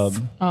the tub.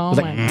 Oh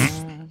my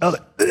god!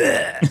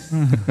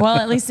 Well,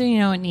 at least you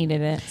know it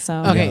needed it. So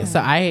Okay, so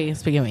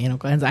speaking of anal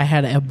glands, I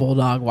had a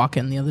bulldog walk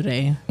in the other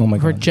day Oh my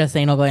for God. just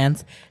anal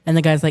glands, and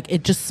the guy's like,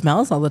 "It just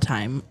smells all the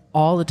time.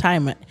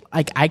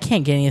 Like I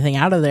can't get anything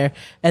out of there."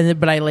 And then,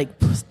 but I like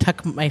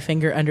tuck my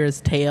finger under his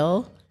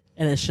tail,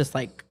 and it's just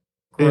like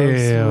gross,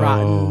 Ew.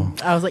 rotten.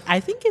 I was like, I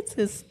think it's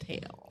his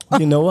tail.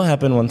 You know what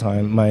happened one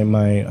time? My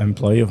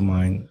employee of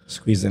mine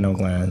squeezed anal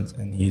glands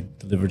and he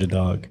delivered a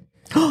dog.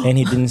 And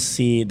he didn't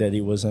see that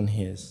it wasn't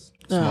his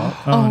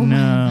smock. Oh,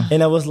 no.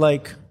 And I was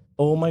like,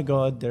 oh my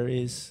God, there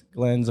is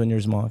glands on your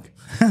smock.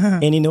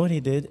 And you know what he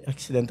did?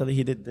 Accidentally,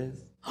 he did this.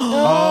 no.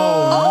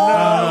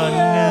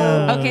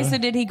 Okay, so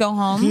did he go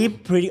home? He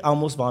pretty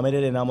almost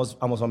vomited and almost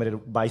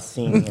vomited by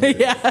seeing it.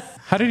 Yeah.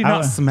 How did he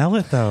not smell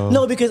it though?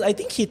 No, because I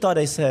think he thought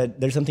I said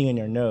there's something in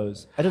your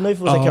nose. I don't know if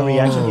it was like a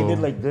reaction. He did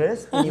like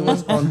this, and he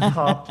was on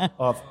top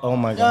of. Oh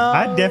my god!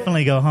 I'd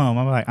definitely go home.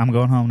 I'm like, I'm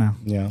going home now.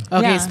 Yeah.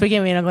 Okay, Yeah. speaking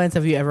of anal glands,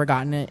 have you ever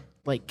gotten it?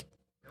 Like,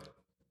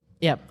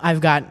 yep,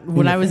 I've got.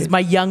 When I was my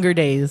younger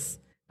days,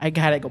 I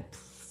had it go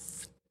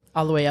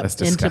all the way up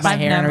That's into my disgusting.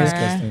 hair and I've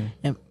everything.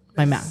 And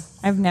my mouth.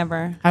 I've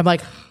never. I'm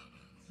like,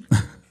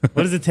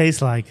 What does it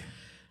taste like?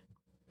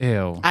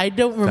 Ew. I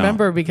don't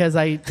remember because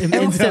I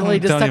instantly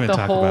just Don't stuck even the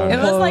talk whole. about It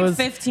was like hose.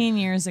 15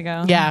 years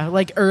ago. Yeah,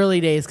 like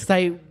early days because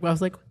I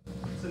was like,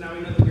 So now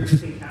we know the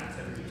weirdest thing cats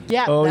ever eat.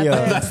 yeah. Oh, that's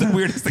yeah. it. That's the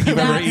weirdest thing you've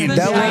ever That's eaten. the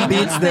That one strangest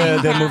beats thing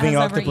the Kat moving has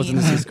ever octopus in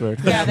the eaten. sea squirt.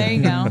 Yeah, there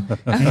you go.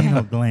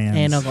 Anal glands.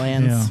 Anal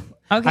glands.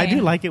 Yeah. Okay. I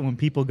do like it when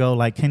people go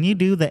like, "Can you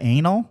do the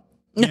anal?"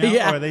 You know?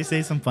 Yeah. Or they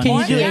say some funny Can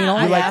you do shit. anal?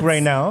 You like that's-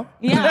 right now?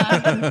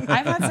 Yeah,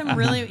 I've had some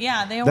really.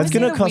 Yeah, they always That's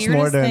gonna say the cost more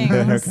weirdest than the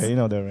things. haircut. You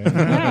know that, right?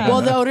 Yeah.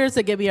 Well, the owners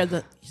that give me are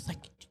the. He's like,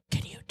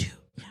 can you do?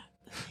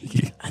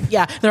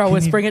 Yeah, they're all Can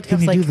whispering you, it. I can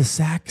was you like, do the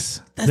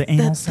sacs? The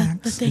anal sacs?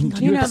 the thing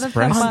You know the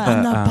express butt.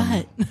 on the the,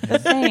 butt. The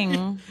thing.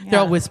 They're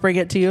all Yeah. whispering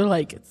it to you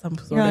like it's some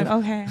sort You're like,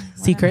 of okay,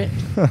 secret.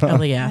 I'm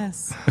like, yeah.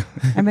 Yes,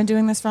 I've been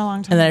doing this for a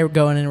long time. And then I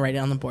go in and write it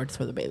on the boards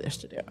for the bathers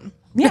to do it.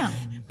 Yeah,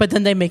 But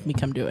then they make me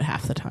come do it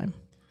half the time.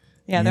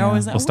 yeah. They're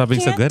always like, Well, stop we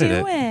being so can't good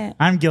at do it.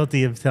 I'm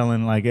guilty of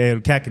telling like, "Hey,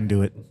 Kat can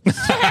do it."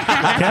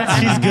 Kat,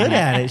 she's good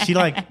at it. She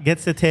like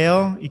gets the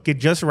tail. You could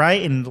just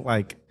right and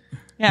like.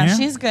 Yeah, Yeah.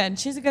 she's good.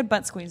 She's a good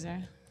butt squeezer.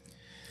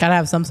 Gotta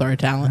have some sort of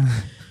talent.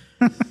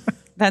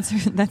 That's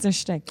her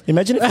shtick.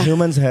 Imagine if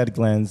humans had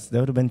glands. That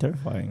would have been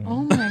terrifying.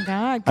 Oh my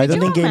god! I Could don't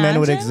you think gay men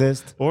would imagine?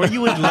 exist. Or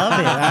you would love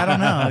it. I don't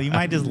know. You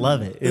might just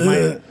love it. It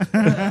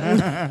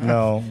might.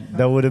 No,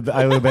 that would have.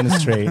 I would have been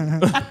straight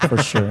for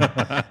sure.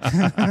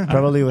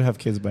 Probably would have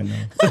kids by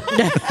now.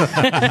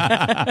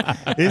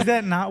 Is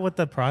that not what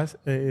the process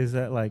is?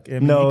 That like? I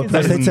mean, No, you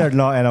can say- prostates are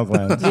not anal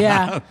glands.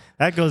 Yeah.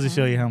 That goes to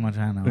show you how much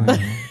I know.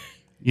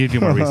 You do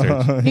more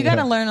research. You got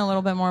to learn a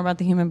little bit more about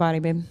the human body,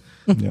 babe.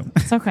 Yeah.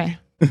 It's okay.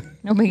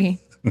 No biggie.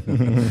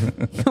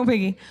 No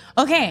biggie.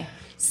 Okay,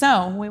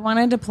 so we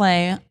wanted to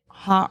play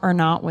Hot or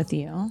Not with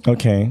you.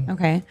 Okay.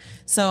 Okay,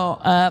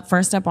 so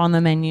first up on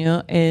the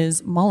menu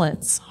is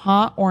mullets.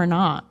 Hot or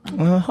not?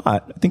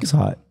 Hot. I think it's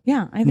hot.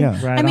 Yeah, I think.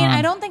 Yeah. Right I mean, on.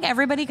 I don't think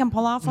everybody can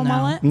pull off a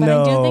mullet, but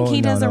I do think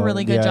he does a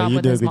really good job you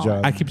with do a his good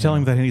mullet. job. I keep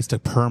telling him that he needs to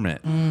perm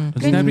it.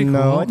 Doesn't that be cool?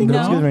 No, I think it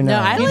looks No. good right No,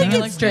 now. I You like think it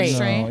it looks straight.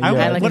 straight? No, I,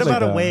 yeah, I like what it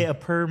about like a that. a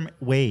perm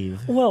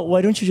wave? Well,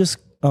 why don't you just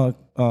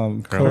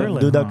Curl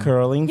do it, the huh?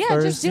 curling Yeah,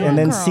 first, just do and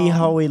a then curl. see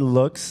how it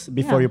looks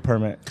before Yeah. you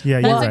perm it? Yeah,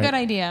 you're That's right. a good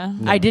idea.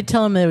 I did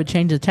tell him that it would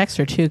change the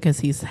texture too because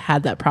he's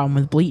had that problem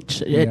with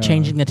bleach,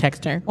 changing the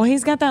texture. Well,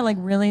 he's got that like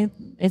really.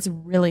 It's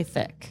really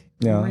thick.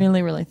 Yeah.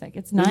 Really, really thick.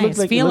 It's It nice. looks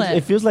like, Feel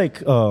it feels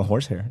like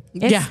horsehair.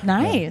 It's Yeah.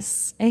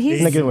 nice. And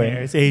he's In a good way.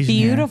 It's Asian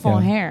hair.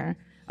 beautiful Yeah. hair.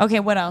 Okay,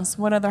 what else?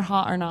 What other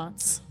hot or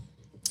nots?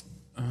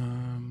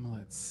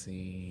 Let's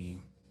see.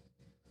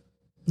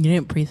 You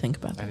didn't pre-think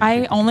about that.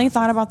 I only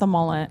thought about the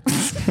mullet.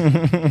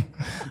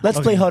 Let's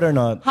play hot or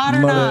not. Hot or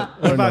Mullet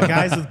not? What about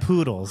guys with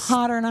poodles?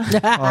 Hot or not?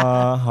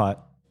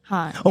 hot.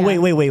 Hot. Oh yeah.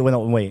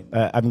 wait.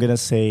 I'm gonna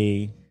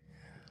say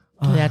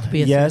They have to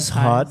be a yes,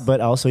 certain hot. size.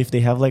 But also, if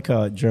they have like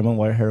a German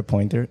wire hair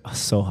pointer,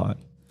 so hot.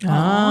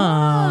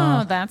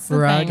 Oh, that's the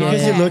Rugged. thing.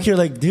 Because Okay. you look, you're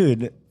like,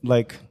 dude,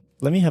 like,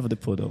 let me have the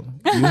poodle.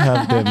 You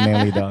have the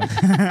manly dog.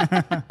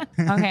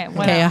 Okay,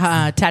 what Okay,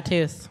 else?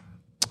 tattoos.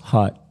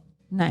 Hot.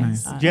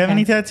 Nice. Do you have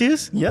any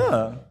tattoos?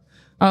 Yeah.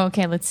 Oh,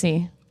 okay, let's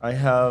see. I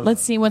have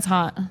Let's see what's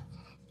hot.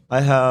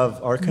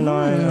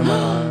 Arcanine on my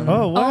arm.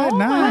 Oh, what? Oh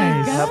my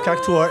Nice. I have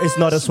cactuar. It's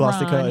not a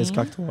swastika. Ronnie. It's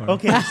cactuar.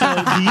 Okay,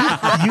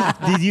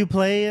 so did you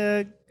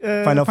play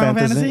Final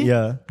Fantasy?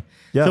 Yeah.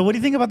 Yeah. So what do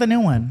you think about the new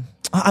one?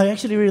 I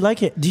actually really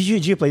like it.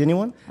 Did you play the new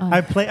one?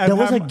 I play. That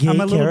was a gay I'm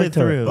a little bit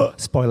character. through.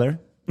 Spoiler.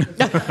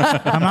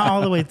 I'm not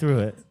all the way through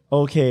it.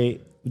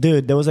 Okay,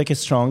 dude, there was like a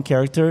strong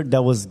character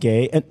that was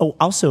gay. And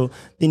also,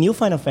 the new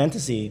Final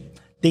Fantasy,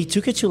 they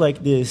took it to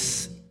like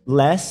this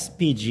less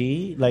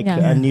PG, like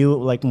Yeah. a new,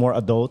 like more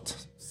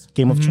adult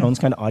Game of Thrones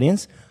kind of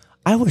audience.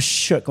 I was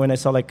shook when I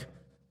saw like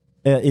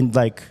in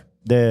like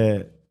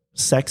the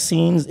sex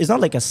scenes. It's not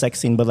like a sex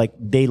scene, but like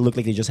they look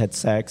like they just had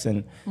sex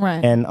and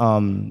Right. and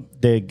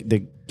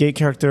the gay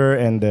character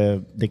and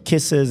the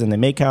kisses and the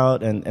make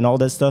out and all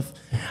that stuff.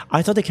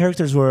 I thought the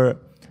characters were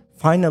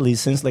finally,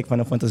 since like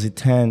Final Fantasy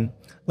X,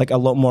 like a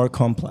lot more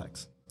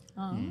complex.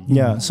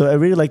 Yeah, so I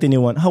really like the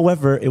new one.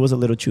 However, it was a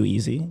little too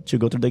easy to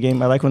go through the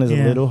game. I like when it's a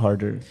Yeah. little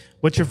harder.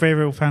 What's your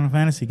favorite Final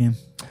Fantasy game?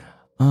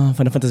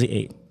 Final Fantasy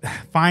VIII.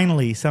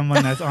 Finally,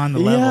 someone that's on the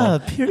level. Yeah,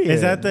 period.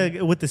 Is that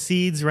the with the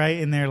seeds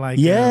right? And they're like,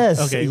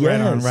 Yes, okay,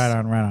 yes. right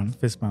on.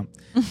 Fist bump.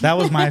 That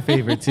was my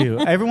favorite too.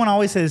 Everyone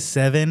always says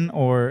 7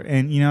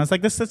 and you know, it's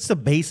like that's the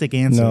basic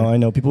answer. No, I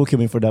know people will kill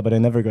me for that, but I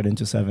never got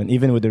into 7,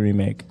 even with the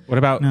remake. What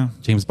about No.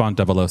 James Bond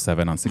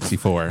 007 on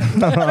 64?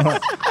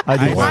 I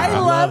do. I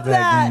love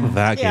that game.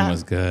 That game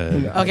was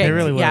good. Okay, It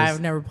really yeah, was.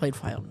 I've never played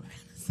Final.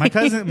 My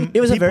cousin.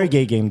 It was a very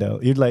gay game, though.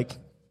 You'd like,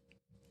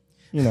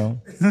 you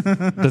know.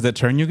 Does it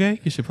turn you gay?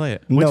 You should play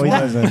it. No, it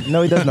doesn't.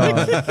 No, it does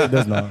not. It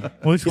does not.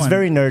 Which It's one?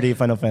 very nerdy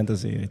Final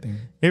Fantasy, I think.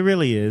 It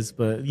really is,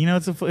 but you know,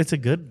 it's a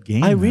good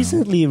game. I though.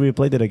 recently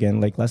replayed it again,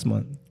 like last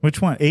month.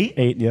 Which one? 8?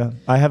 8, yeah.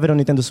 I have it on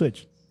Nintendo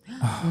Switch.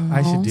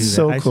 I should do that.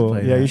 So I should cool.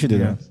 play Yeah, that. you should do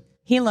that.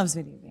 He loves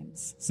video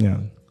games. Yeah.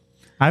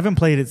 I haven't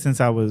played it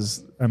since I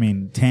was,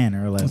 10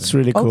 or 11. It's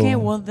really cool. Okay,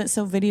 well,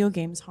 so video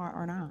games hot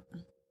or not?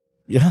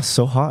 Yeah,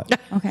 so hot.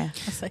 Okay.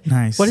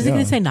 Nice. What is he Yeah.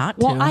 going to say not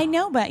to? Well, I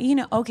know, but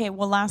okay.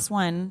 Well, last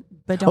one,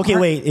 but don't. Okay,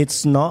 hurt- wait.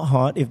 It's not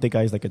hot if the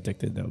guy's like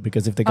addicted though,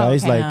 because if the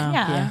guy's okay. like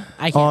Yeah.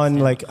 I can't on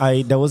stand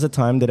like there was a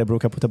time that I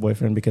broke up with a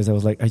boyfriend because I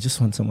was like, I just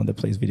want someone that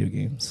plays video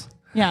games.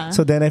 Yeah.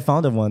 So then I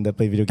found the one that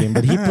played video game,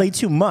 but he played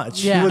too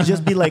much. Yeah. He would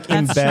just be like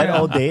in That's bed true.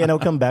 all day, and I'll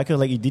come back and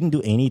like you didn't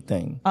do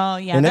anything. Oh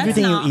yeah. And that's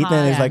everything you not eat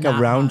then hot. is like not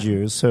around hot.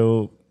 you.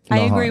 So I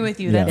not agree hot. with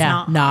you. Yeah. That's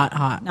Yeah, not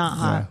hot. not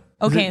hot.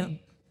 Okay.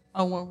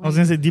 Oh, what were I was you-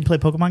 going to say, do you play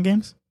Pokemon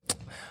games?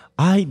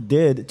 I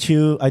did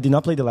too. I did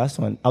not play the last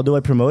one, although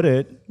I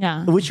promoted.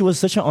 Yeah. Which was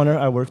such an honor.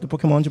 I worked the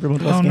Pokemon to promote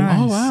the last Oh, game. nice.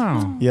 Oh,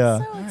 wow. Yeah.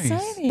 so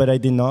exciting. But I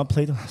did not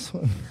play the last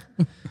one.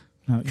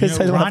 No, Because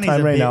I don't have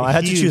time right now. I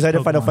had to choose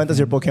either Final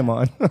Fantasy or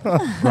Pokemon.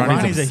 Ronnie's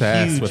Ronnie's a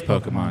obsessed huge with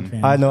Pokemon.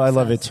 fan. I know. I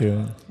love it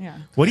too. yeah.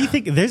 What do you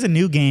think? There's a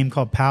new game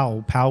called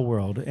Pal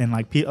World, and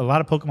like a lot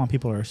of Pokemon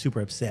people are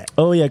super upset.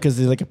 Oh yeah, because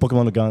there's like a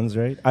Pokemon with guns,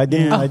 right? I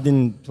didn't. Yeah. I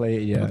didn't play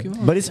it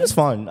yet, but it seems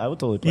fun. I would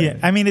totally play Yeah, it.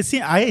 I mean, I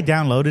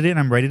downloaded it and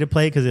I'm ready to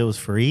play because it was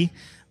free.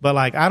 But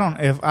like, I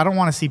don't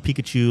want to see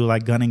Pikachu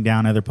like gunning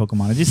down other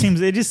Pokemon.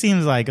 It just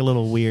seems like a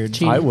little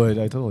weird. I would.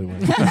 I totally would.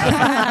 Be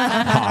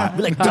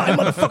like, die,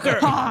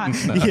 motherfucker!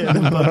 Yeah, the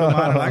Pokemon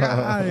are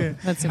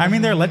like, That's I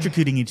mean, they're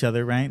electrocuting each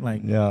other, right?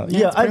 Like, Yeah, Yeah,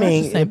 yeah. it's I pretty much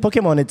mean, the same.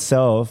 Pokemon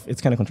itself,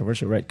 it's kind of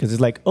controversial, right? Because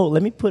it's like, oh,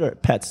 let me put our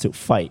pets to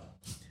fight,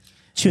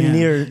 to Yeah.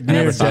 near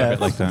Never thought of death.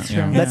 it like that.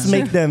 Yeah. Let's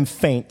make them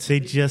faint.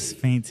 they just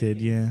fainted.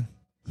 Yeah.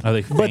 Are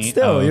they But faint?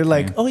 still, Oh, you're okay.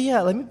 like, oh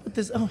yeah, let me put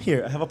this. Oh,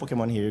 here, I have a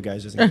Pokemon here, you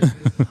guys. Just in case.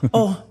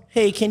 Oh,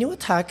 hey, can you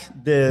attack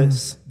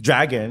this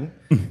dragon?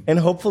 And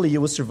hopefully you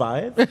will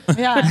survive.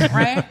 Yeah.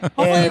 Right.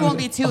 Hopefully you And won't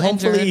be too hopefully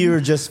injured. you're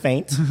just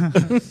faint.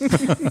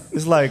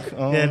 It's like,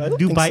 oh, I Yeah, don't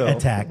do think bite so.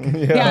 attack.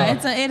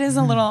 Yeah, it is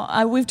a little.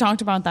 We've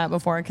talked about that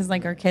before because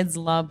like our kids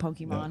love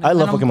Pokemon. I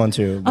love And Pokemon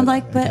too. I'm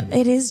like, but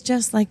it is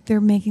just like they're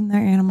making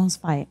their animals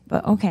fight.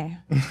 But okay,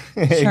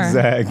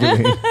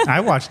 Exactly. I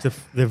watched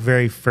the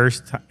very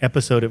first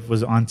episode. It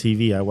was on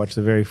TV. I watched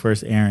the very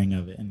first airing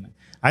of it, and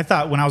I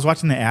thought when I was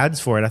watching the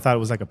ads for it, I thought it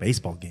was like a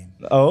baseball game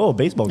Oh,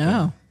 baseball game.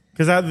 No.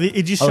 because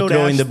it just Oh, showed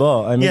throwing Ash- the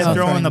ball. I mean, yeah, oh,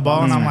 throwing the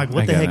ball, and I'm like, I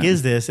what the get heck it.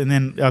 is this? And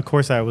then of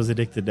course I was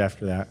addicted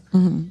after that.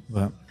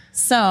 But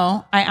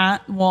so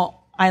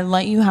I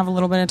let you have a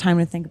little bit of time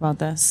to think about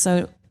this.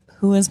 So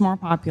who is more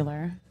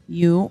popular,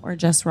 you or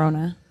just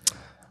Rona?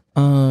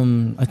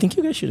 I think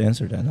you guys should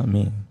answer that, not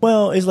me.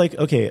 Well, it's like,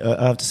 okay,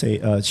 I have to say,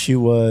 she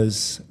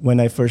was, when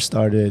I first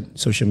started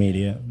social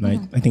media, right?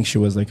 I think she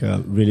was like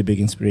a really big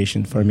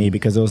inspiration for me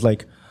because it was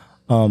like,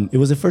 it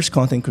was the first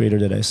content creator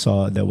that I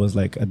saw that was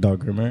like a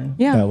dog groomer.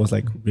 Yeah. That was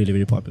like really,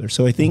 really popular.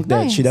 So I think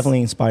that she Nice.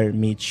 definitely inspired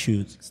me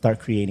to start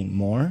creating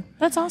more.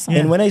 That's awesome.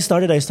 And when I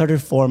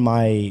started for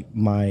my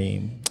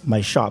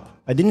shop.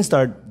 I didn't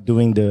start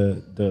doing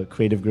the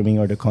creative grooming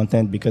or the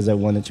content because I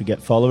wanted to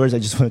get followers. I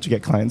just wanted to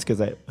get clients because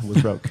I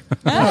was broke.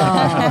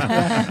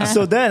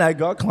 So then I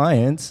got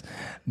clients,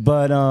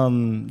 but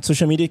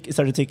social media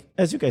started to take,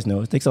 as you guys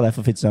know, it takes a life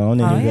of its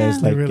own, and you guys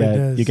It like really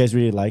does. you guys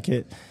really like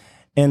it.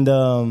 And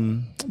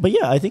but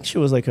yeah, I think she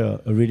was like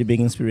a really big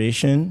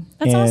inspiration.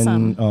 That's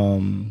and,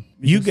 awesome.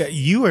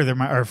 you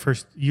are our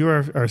first. You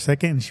are our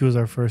second, and she was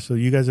our first. So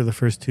you guys are the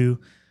first two.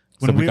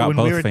 So we got when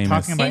both we were famous.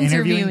 talking about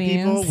interviewing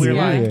Interviewing, people, we were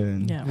yeah.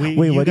 like, Yeah.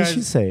 Wait, you what did guys-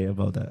 she say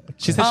about that?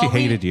 She said Oh, she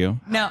we- hated you.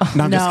 No.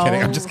 No, I'm just No,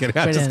 kidding. I'm just kidding.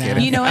 I'm we just didn't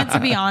kidding. You know what? To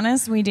be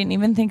honest, we didn't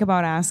even think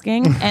about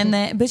asking,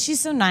 but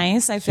she's so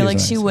nice. I feel She's like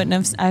she nice. wouldn't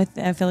have.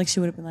 I feel like she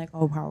would have been like,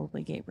 "Oh,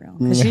 probably Gabriel,"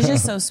 because she's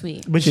just so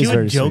sweet. But she She's would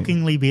very sweet.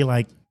 jokingly be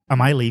like,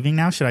 "Am I leaving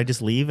now? Should I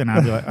just leave?" And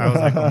I'd be like, I was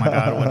like, "Oh my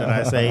god, what did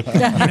I say?"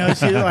 You know,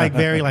 she was like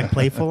very like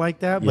playful like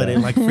that, but Yeah. it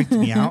like freaked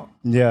me out.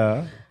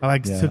 Yeah. I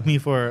like Yeah. took me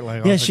for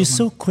like. I Yeah, was like, she's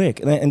oh my- so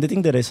quick, and the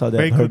thing that I saw that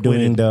Very her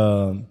doing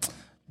quick-witted.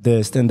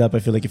 the stand up, I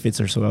feel like it fits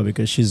her so well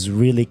because she's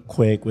really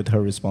quick with her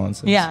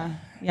responses. Yeah,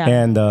 yeah.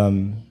 And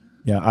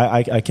yeah,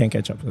 I can't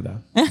catch up to that.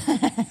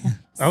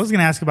 I was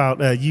gonna ask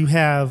about you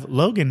have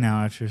Logan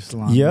now at your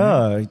salon. right?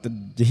 Yeah,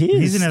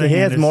 He's another he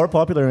is hand. more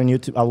popular on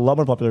YouTube, a lot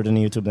more popular than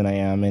YouTube than I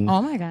am, and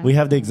Oh my God. we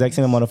have the exact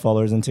same amount of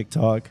followers on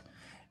TikTok,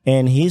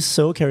 and he's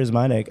so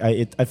charismatic.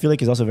 I feel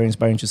like it's also very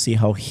inspiring to see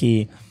how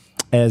he,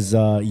 as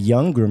a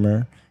young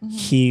groomer,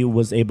 he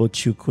was able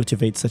to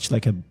cultivate such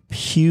like a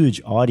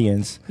huge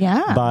audience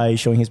Yeah. by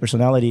showing his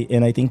personality.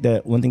 And I think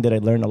that one thing that I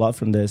learned a lot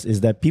from this is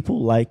that people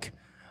like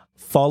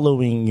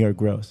following your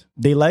growth.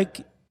 They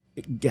like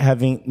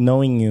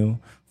knowing you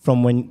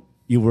from when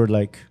you were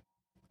like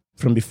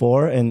from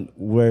before and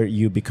where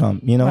you become,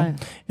 you know?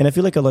 Right. And I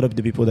feel like a lot of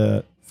the people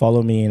that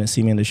follow me and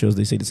see me in the shows,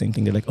 they say the same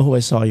thing. They're like, "Oh, I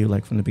saw you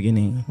like from the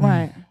beginning."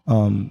 Right.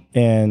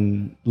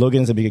 And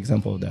Logan's a big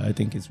example of that. I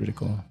think it's really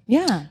cool.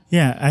 Yeah.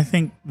 Yeah, I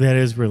think that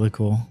is really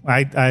cool.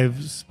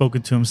 I've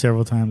spoken to him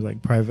several times,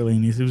 like privately,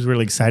 and he was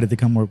really excited to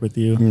come work with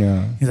you.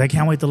 Yeah. He's like,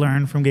 "Can't wait to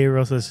learn from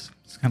Gabriel." So it's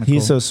kind of cool.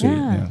 He's so sweet.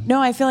 Yeah.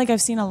 No, I feel like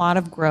I've seen a lot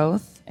of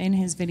growth in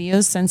his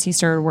videos since he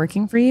started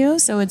working for you.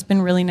 So it's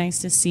been really nice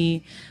to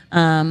see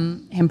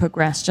him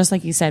progress, just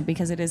like you said,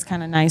 because it is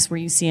kind of nice where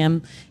you see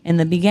him in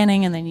the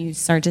beginning and then you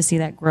start to see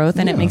that growth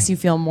and it makes you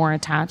feel more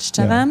attached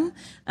to them.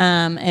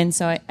 And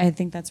so I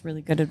think that's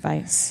really good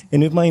advice.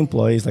 And with my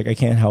employees, like I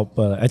can't help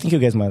but I think you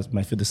guys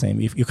might feel the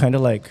same. If you kind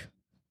of like,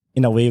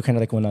 in a way, you kind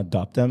of like want to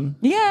adopt them.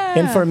 Yeah.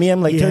 And for me,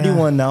 I'm like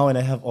 31 now and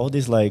I have all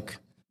these like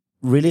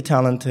really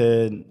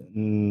talented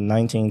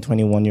 19,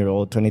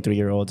 21-year-old,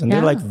 23-year-olds. And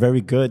they're like very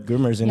good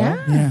groomers, you know?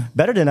 Yeah.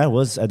 Better than I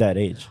was at that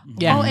age.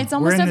 Yeah. Oh, it's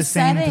almost We're in the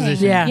same upsetting.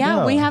 position.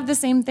 Yeah, we have the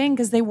same thing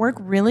because they work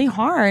really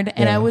hard.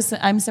 And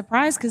I'm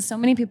surprised because so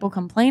many people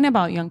complain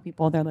about young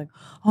people. They're like,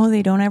 oh,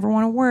 they don't ever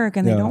want to work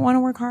and they don't want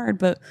to work hard.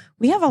 But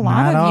we have a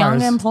lot of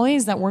young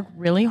employees that work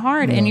really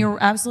hard. And you're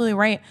absolutely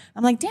right.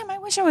 I'm like, damn, I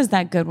wish I was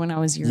that good when I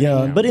was your age.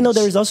 Yeah, but you know,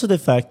 there's also the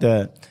fact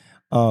that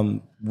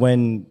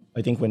when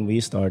we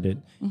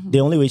started, the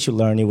only way to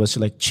learn it was to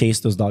like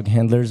chase those dog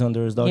handlers on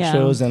those dog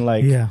shows, and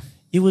like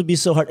it would be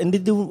so hard, and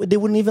they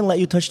wouldn't even let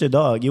you touch the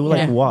dog. You would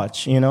like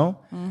watch, you know,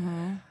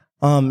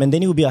 and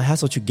then it would be a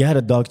hassle to get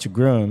a dog to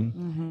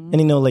groom.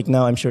 And you know, like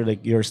now I'm sure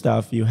like your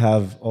staff, you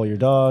have all your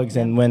dogs,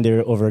 and when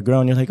they're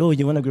overgrown, you're like, oh,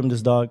 you want to groom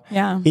this dog?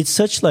 Yeah, it's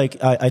such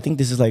like I think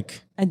this is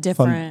like a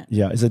different,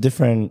 it's a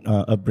different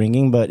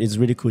upbringing, but it's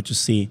really cool to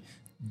see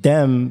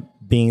them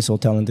being so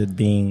talented,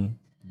 being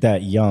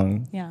that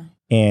young. Yeah.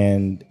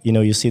 And, you know,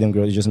 you see them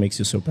grow, it just makes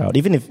you so proud.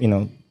 Even if, you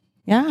know,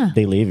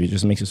 they leave, it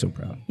just makes you so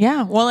proud.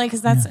 Yeah. Well, like,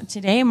 cause that's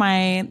today,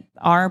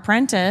 our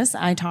apprentice,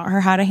 I taught her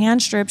how to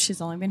hand strip.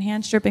 She's only been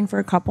hand stripping for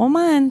a couple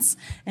months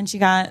and she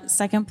got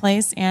second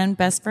place and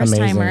best first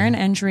timer in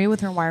entry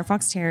with her Wire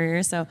Fox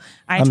Terrier. So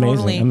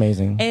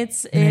Amazing.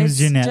 It's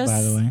Jeanette, just,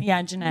 by the way.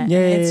 Yeah, Jeanette.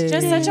 Yay. It's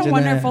just such a Jeanette.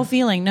 wonderful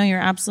feeling. No, you're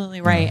absolutely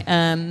right.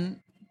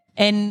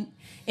 And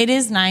it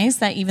is nice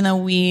that even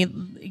though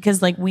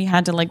because like we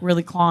had to like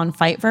really claw and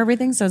fight for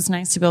everything. So it's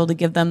nice to be able to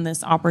give them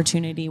this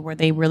opportunity where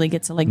they really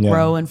get to like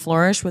grow and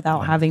flourish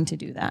without having to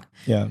do that.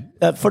 Yeah.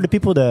 For the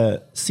people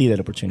that see that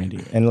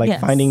opportunity and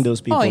like finding those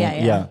people.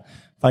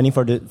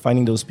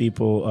 Finding those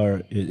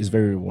people is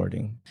very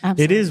rewarding.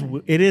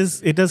 Absolutely.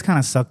 It does kind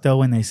of suck though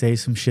when they say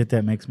some shit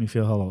that makes me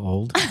feel hella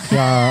old.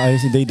 Yeah,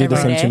 they do the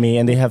same to me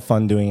and they have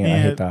fun doing it. I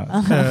hate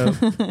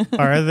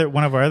that.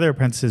 One of our other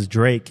apprentices,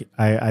 Drake,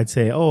 I'd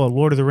say, oh,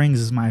 Lord of the Rings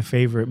is my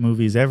favorite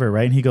movies ever,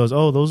 right? And he goes,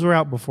 oh, those were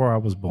out before I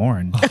was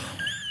born.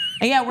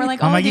 Yeah, we're like,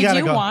 oh, did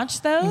you watch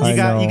those? You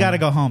got to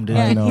go home, dude.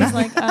 Yeah, he's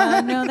like,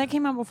 no, that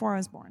came out before I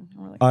was born. And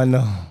we're like, I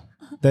know.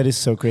 That is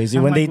so crazy.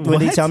 When they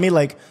tell me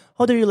like,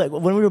 how do you like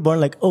when we were born?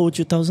 Like, oh,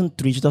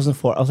 2003,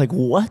 2004. I was like,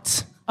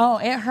 what? Oh,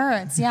 it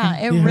hurts. Yeah,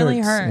 it really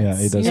hurts.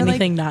 Yeah, it does.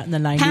 Anything not in the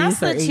 90s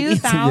past or the 80s.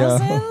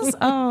 2000s.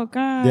 Oh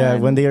God. Yeah,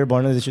 when they were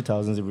born in the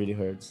 2000s, it really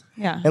hurts.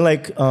 Yeah. And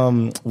like,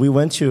 we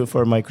went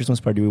for my Christmas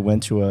party. We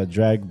went to a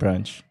drag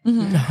brunch.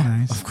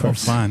 Nice. Of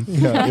course, fun.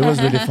 Yeah, it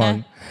was really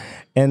fun.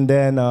 And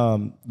then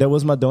there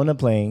was Madonna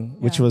playing,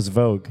 which was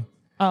Vogue.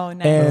 Oh,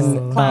 nice.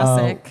 And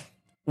classic.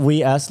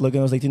 We asked Logan,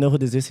 I was like, do you know who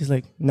this is? He's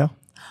like, no.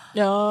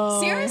 No.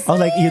 Seriously? I was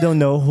like, you don't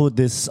know who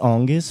this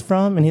song is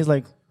from? And he's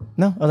like,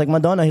 no. I was like,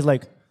 Madonna. He's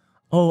like,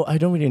 oh, I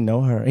don't really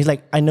know her. He's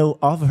like, I know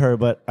of her,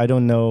 but I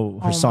don't know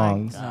her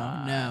songs.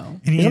 No.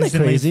 And he Isn't that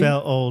instantly crazy?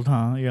 felt old,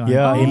 huh? You're like,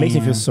 Yeah, it makes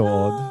me feel so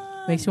old.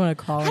 Makes you want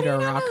to crawl How do into you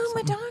a not rock. know or who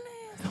something. Madonna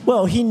is?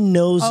 Well, he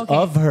knows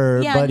of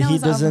her, Yeah, but he knows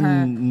of her.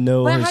 doesn't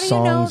know But her how do you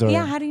songs. know? Or,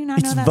 Yeah, how do you not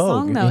it's know that Vogue,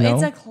 song though? you know?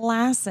 It's a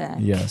classic.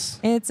 Yes.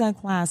 It's a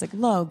classic.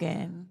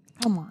 Logan,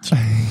 come on.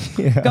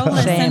 Go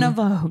listen to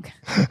Vogue.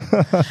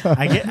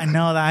 I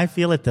know that I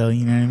feel it though.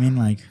 You know what I mean?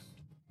 Like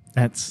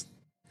I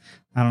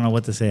don't know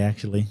what to say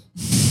actually.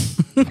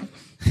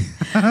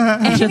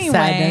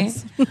 Anyway,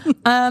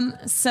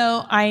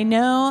 so I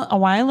know a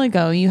while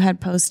ago you had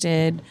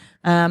posted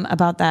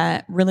about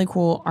that really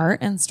cool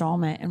art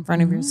installment in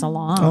front of your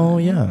salon. Oh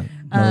yeah.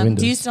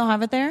 Do you still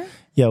have it there?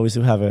 Yeah, we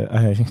still have it.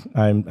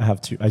 I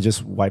have to. I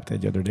just wiped it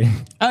the other day.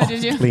 Oh,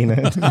 did you? Clean it.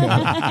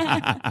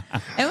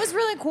 It was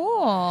really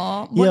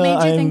cool. What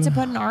made you think to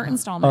put an art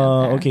installment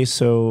up there? Okay,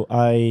 so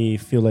I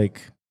feel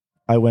like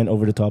I went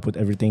over the top with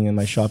everything in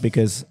my shop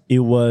because it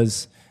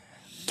was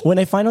when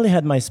I finally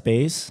had my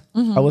space.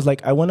 I was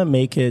like, I want to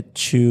make it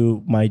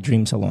to my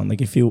dream salon.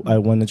 Like, I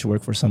wanted to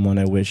work for someone,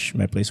 I wish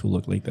my place would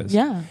look like this.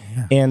 Yeah.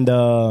 And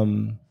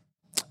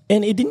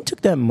it didn't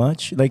took that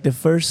much. Like the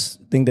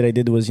first thing that I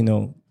did was,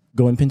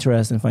 go on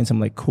Pinterest and find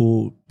some like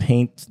cool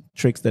paint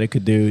tricks that I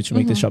could do to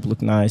make the shop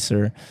look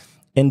nicer.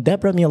 And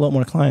that brought me a lot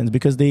more clients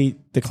because the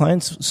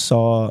clients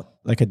saw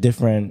like a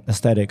different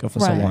aesthetic of a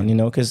salon,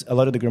 because a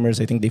lot of the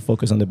groomers, I think they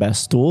focus on the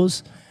best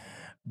tools,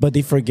 but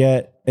they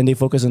forget and they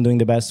focus on doing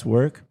the best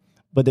work.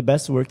 But the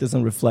best work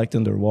doesn't reflect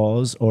on their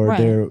walls or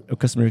their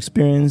customer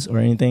experience or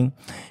anything.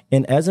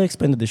 And as I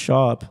expanded the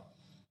shop,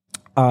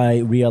 I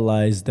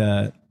realized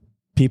that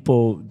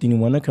people didn't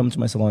want to come to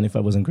my salon if I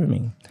wasn't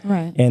grooming.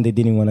 Right. And they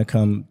didn't want to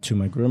come to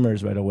my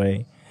groomers right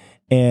away.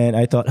 And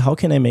I thought, how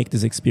can I make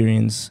this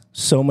experience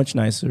so much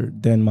nicer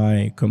than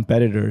my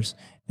competitors?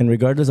 And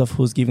regardless of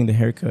who's giving the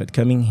haircut,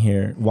 coming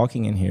here,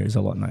 walking in here is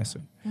a lot nicer.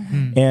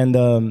 And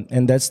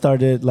that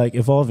started like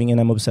evolving,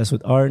 and I'm obsessed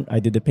with art. I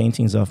did the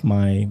paintings of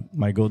my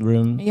gold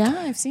room. Yeah,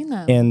 I've seen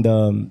that. And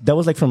that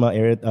was like from an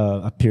area,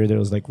 a period that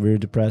was like really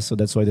depressed. So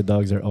that's why the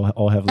dogs are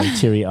all have like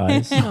teary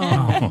eyes.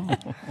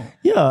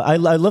 Yeah, I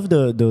love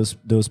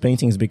those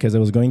paintings because I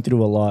was going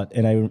through a lot,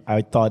 and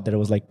I thought that it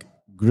was like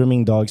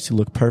grooming dogs to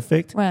look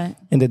perfect. Right.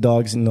 And the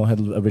dogs, had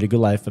a really good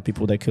life for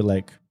people that could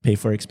like pay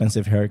for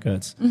expensive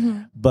haircuts.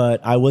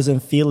 But I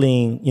wasn't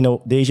feeling,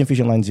 the Asian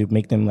fusion lines, you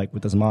make them like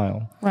with a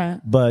smile.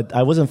 Right. But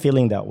I wasn't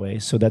feeling that way.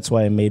 So that's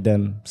why I made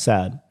them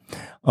sad.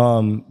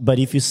 But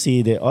if you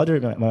see my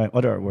other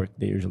artwork,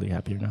 they're usually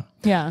happier now.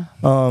 Yeah.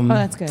 Oh,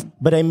 that's good.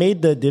 But I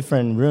made the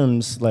different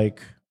rooms like,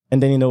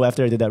 and then,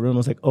 after I did that room, I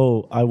was like,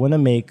 oh, I want to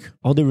make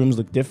all the rooms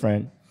look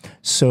different.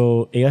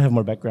 So I have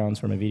more backgrounds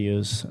for my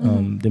videos.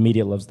 The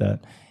media loves that.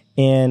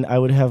 And I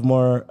would have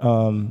more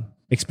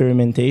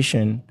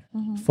experimentation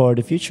for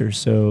the future.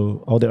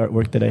 So all the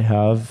artwork that I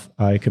have,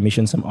 I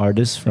commissioned some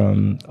artists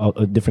from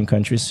different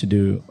countries to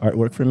do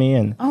artwork for me.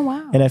 And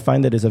and I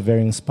find that it's a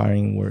very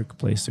inspiring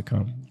workplace to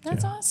come.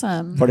 That's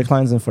awesome. For the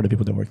clients and for the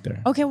people that work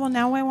there. Okay, well,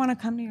 now I want to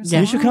come to your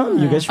salon. You should come.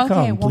 You guys should come,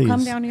 Okay, we'll please.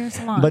 come down to your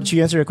salon. But to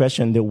answer your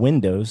question, the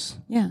windows,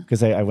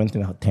 because I went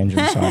in a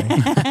tangent, sorry.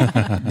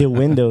 The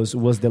windows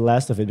was the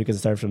last of it because it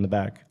started from the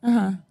back.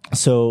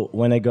 So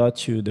when I got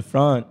to the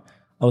front,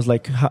 I was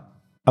like,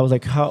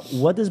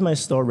 what does my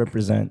store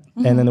represent?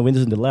 And then the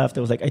windows on the left,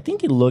 I was like, I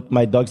think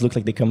my dogs look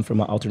like they come from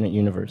an alternate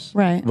universe.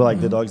 Right. Well,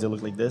 like the dogs that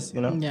look like this,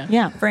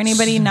 Yeah. For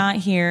anybody not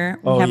here,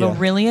 we have a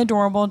really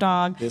adorable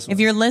dog. If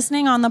you're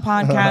listening on the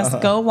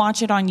podcast, go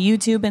watch it on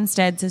YouTube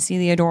instead to see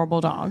the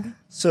adorable dog.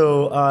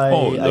 So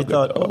I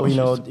thought,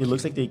 it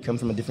looks like they come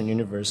from a different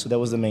universe. So that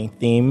was the main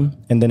theme.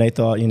 And then I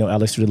thought,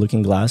 Alex through the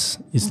looking glass,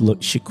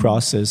 she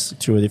crosses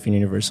through a different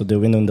universe. So the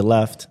window on the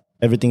left,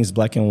 everything is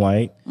black and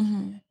white.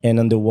 And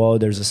on the wall,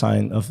 there's a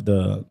sign of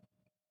the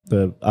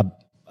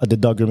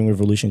dog grooming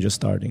revolution just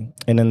starting.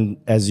 And then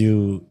as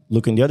you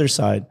look on the other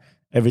side,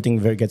 everything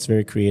gets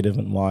very creative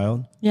and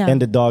wild. Yeah. And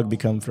the dog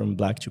become from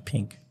black to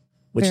pink,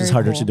 which is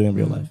harder to do in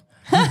real life.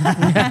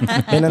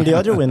 And on the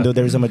other window,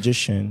 there's a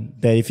magician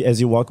that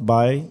as you walk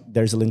by,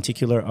 there's a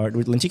lenticular art.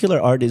 Lenticular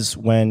art is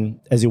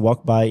when, as you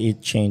walk by,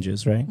 it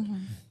changes, right?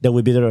 That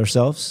we build it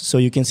ourselves. So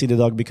you can see the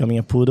dog becoming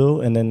a poodle,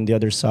 and then the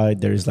other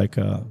side, there's like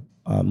a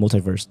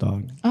multiverse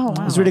dog. Oh,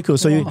 wow. It's really cool.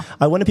 So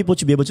I wanted people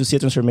to be able to see a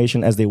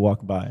transformation as they walk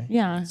by.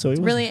 Yeah. So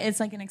it's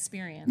like an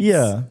experience.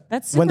 Yeah.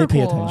 That's super when they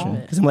pay cool.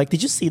 attention. Because I'm like,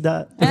 did you see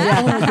that?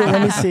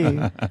 Let me see.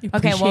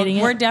 Okay, well,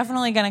 we're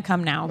definitely going to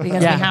come now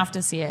because we have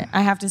to see it.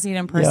 I have to see it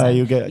in person.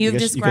 Yeah, You've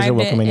described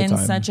it in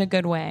such a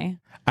good way.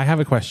 I have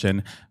a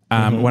question.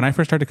 When I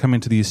first started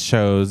coming to these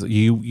shows,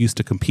 you used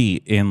to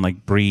compete in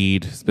like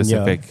breed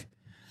specific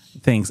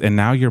things, and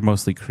now you're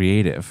mostly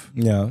creative.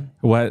 Yeah.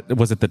 What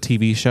was it? The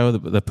TV show,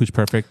 the Pooch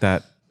Perfect,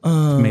 that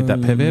made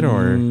that pivot,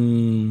 or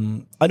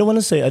I don't want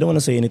to say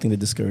anything to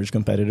discourage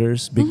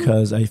competitors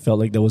because I felt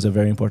like that was a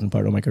very important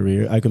part of my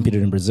career. I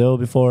competed in Brazil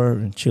before,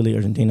 in Chile,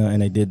 Argentina,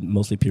 and I did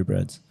mostly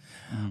purebreds.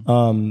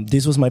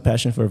 This was my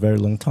passion for a very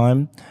long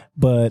time,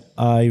 but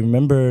I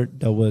remember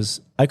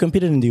I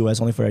competed in the US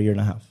only for a year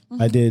and a half.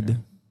 I did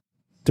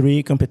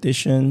 3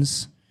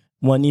 competitions,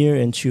 1 year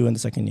and 2 in the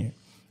second year,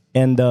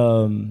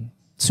 and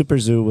Super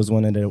Zoo was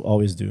one that I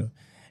always do.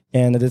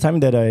 And at the time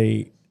that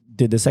I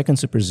did the second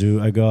Super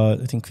Zoo, I got,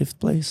 I think, 5th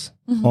place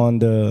on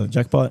the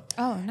jackpot.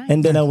 Oh, nice.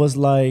 And then I was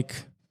like,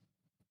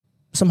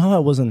 somehow I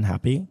wasn't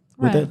happy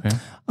with it. Okay.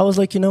 I was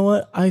like, you know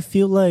what? I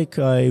feel like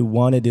I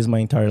wanted this my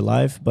entire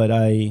life, but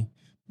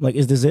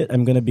is this it?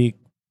 I'm going to be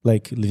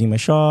like leaving my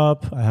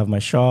shop. I have my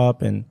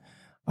shop and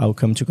I'll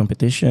come to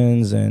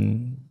competitions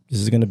and this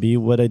is going to be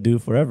what I do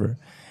forever.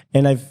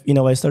 And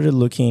I started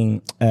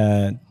looking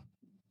at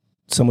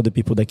some of the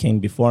people that came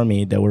before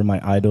me that were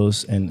my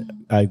idols, and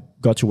I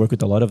got to work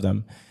with a lot of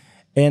them.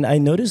 And I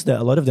noticed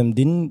that a lot of them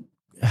didn't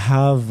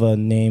have a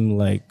name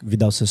like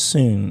Vidal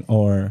Sassoon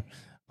or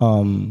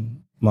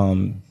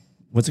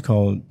what's it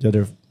called? The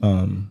other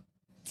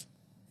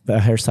the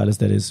hairstylist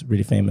that is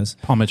really famous.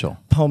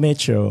 Paul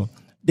Mitchell.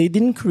 They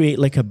didn't create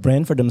like a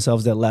brand for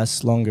themselves that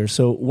lasts longer.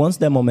 So once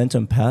that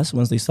momentum passed,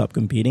 once they stopped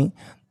competing,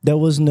 there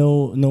was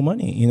no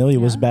money.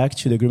 It was back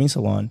to the grooming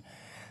salon.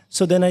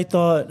 So then I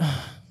thought,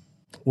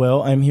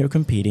 well, I'm here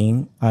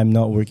competing. I'm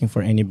not working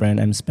for any brand.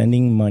 I'm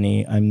spending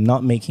money. I'm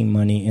not making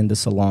money in the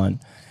salon.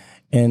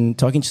 And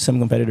talking to some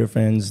competitor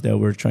friends that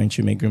were trying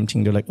to make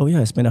grooming, they're like, oh yeah,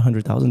 I spent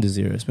 $100,000 this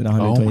year. I spent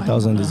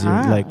 $120,000 this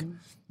year. Like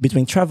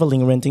between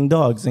traveling, renting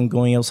dogs, and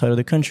going outside of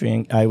the country.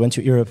 And I went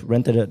to Europe,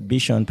 rented a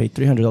Bichon, paid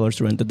 $300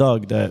 to rent a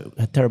dog that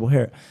had terrible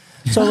hair.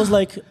 So I was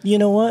like, you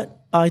know what?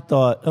 I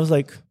was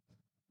like,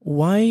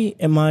 why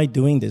am I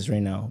doing this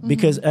right now?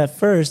 Because at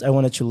first I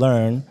wanted to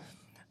learn,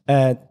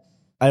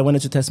 I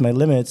wanted to test my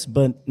limits,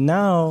 but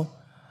now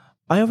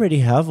I already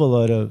have a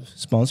lot of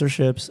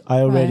sponsorships. I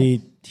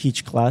already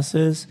teach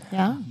classes.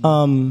 Yeah.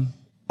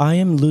 I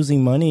am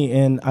losing money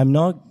and I'm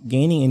not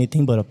gaining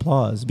anything but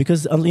applause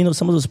because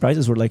some of those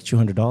prizes were like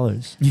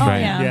 $200. Oh,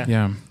 Right.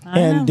 yeah.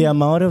 And the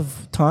amount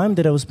of time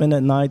that I would spend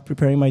at night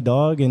preparing my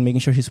dog and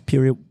making sure he's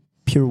pure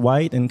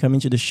white and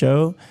coming to the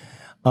show,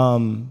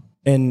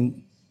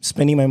 and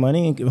spending my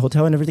money in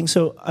hotel and everything.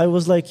 So I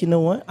was like, you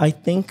know what? I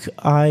think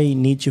I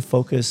need to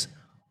focus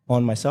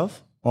on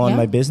myself, on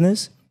my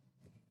business,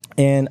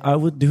 and I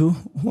would do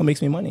what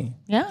makes me money.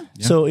 Yeah.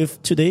 So if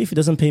it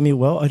doesn't pay me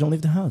well, I don't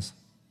leave the house.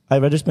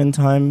 I'd rather spend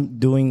time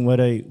doing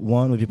what I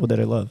want with people that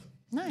I love.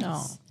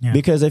 Nice. Yeah.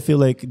 Because I feel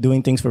like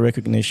doing things for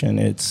recognition,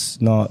 it's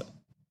not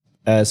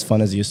as fun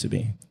as it used to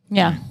be.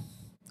 Yeah.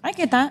 I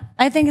get that.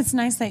 I think it's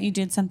nice that you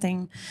did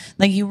something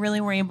like you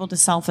really were able to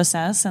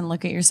self-assess and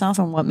look at yourself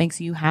and what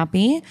makes you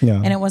happy.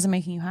 Yeah. And it wasn't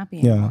making you happy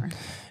anymore.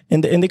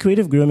 And the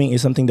creative grooming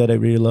is something that I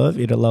really love.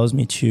 It allows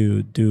me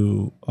to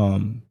do,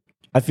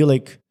 I feel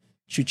like,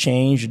 to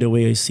change the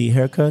way I see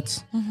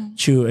haircuts,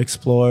 to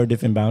explore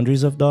different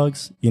boundaries of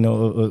dogs,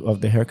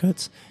 of the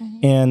haircuts.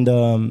 And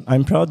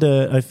I'm proud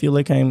that I feel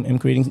like I'm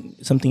creating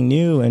something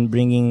new and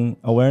bringing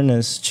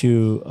awareness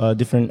to a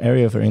different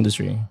area of our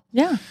industry.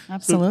 Yeah,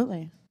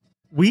 absolutely.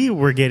 We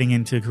were getting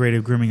into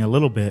creative grooming a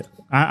little bit.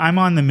 I'm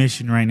on the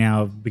mission right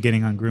now of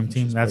getting on Groom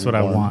Team. That's what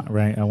I want,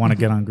 right? I want to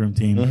get on Groom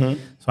Team.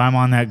 So I'm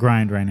on that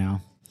grind right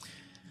now.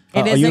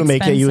 It is you expensive.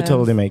 make it, you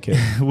totally make it.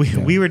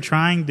 We were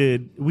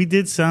we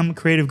did some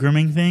creative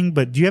grooming thing,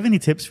 but do you have any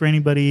tips for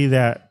anybody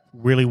that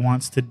really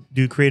wants to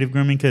do creative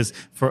grooming? Because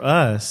for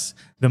us,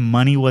 the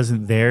money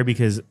wasn't there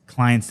because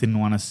clients didn't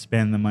want to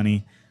spend the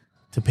money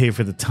to pay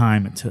for the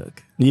time it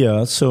took.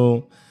 Yeah,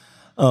 so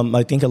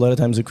I think a lot of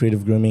times the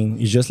creative grooming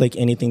is just like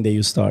anything that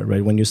you start,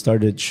 right? When you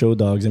started show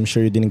dogs, I'm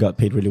sure you didn't get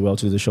paid really well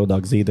to do the show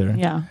dogs either.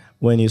 Yeah.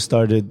 When you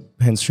started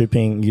hand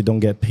stripping, you don't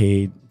get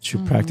paid to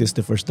practice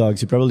the first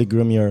dogs. You probably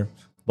groom your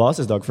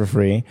boss's dog for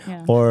free,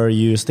 or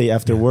you stay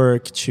after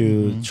work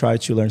to try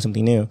to learn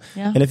something new.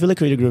 Yeah. And I feel like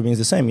creative grooming is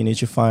the same. You need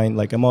to find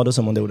like a model,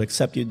 someone that would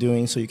accept you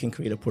doing, so you can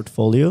create a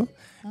portfolio.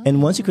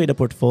 And once you create a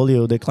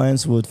portfolio, the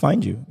clients would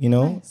find you,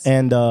 Nice.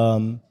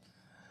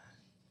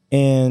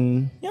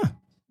 And yeah,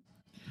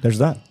 there's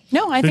that.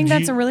 No, I think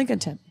that's a really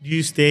good tip. Do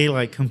you stay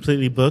like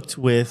completely booked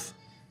with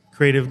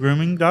creative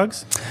grooming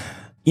dogs?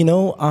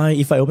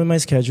 If I open my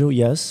schedule,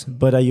 yes,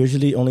 but I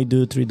usually only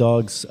do 3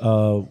 dogs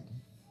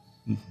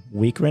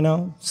week right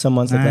now. Some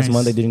months, like last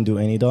month, I didn't do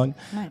any dog.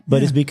 Nice.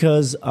 But it's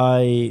because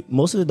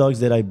most of the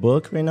dogs that I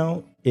book right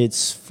now,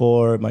 it's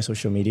for my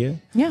social media.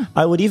 Yeah.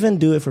 I would even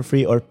do it for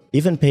free or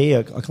even pay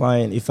a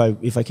client if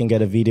I can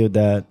get a video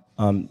that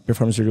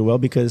performs really well,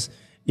 because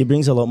it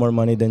brings a lot more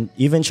money than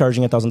even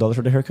charging $1,000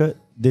 for the haircut.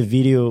 The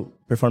video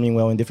performing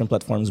well in different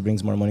platforms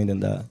brings more money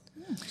than that.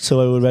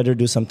 So I would rather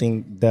do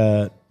something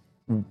that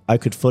I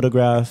could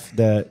photograph,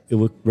 that it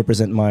would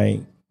represent my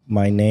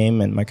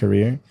name and my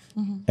career,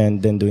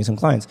 and then doing some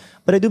clients.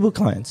 But I do book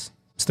clients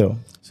still.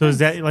 So is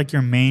that like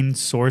your main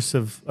source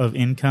of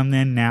income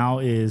then now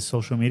is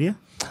social media?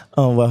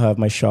 Well, I have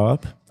my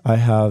shop, I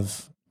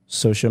have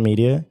social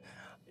media,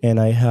 and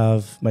I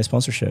have my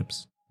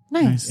sponsorships.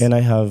 Nice. And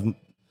I have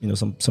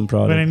some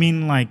product. But I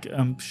mean like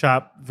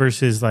shop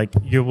versus like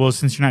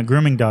since you're not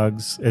grooming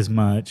dogs as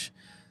much,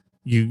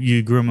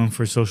 you groom them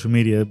for social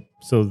media,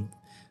 so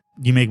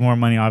you make more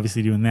money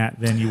obviously doing that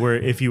than you were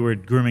if you were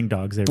grooming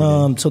dogs every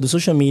day. So the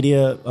social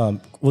media,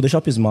 the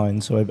shop is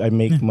mine, so I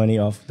make money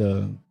off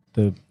the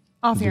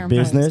your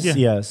business, employees.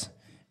 yes.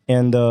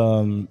 And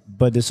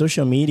but the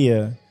social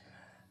media,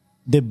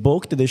 the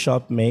bulk that the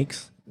shop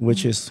makes,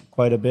 which is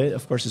quite a bit,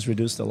 of course, is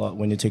reduced a lot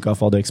when you take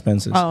off all the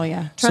expenses. Oh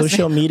yeah, Trust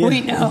social me. media,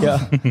 We know.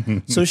 yeah,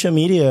 social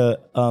media,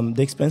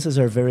 the expenses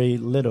are very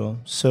little,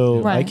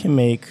 so I can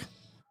make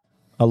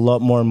a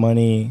lot more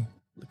money,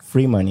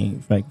 free money,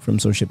 like from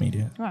social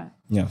media. Right.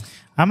 Yeah.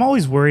 I'm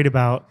always worried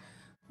about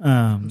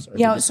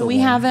So we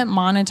haven't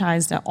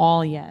monetized at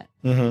all yet.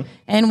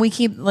 And we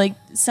keep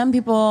some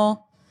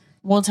people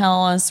will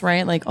tell us,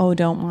 right? Like, oh,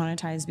 don't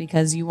monetize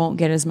because you won't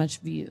get as much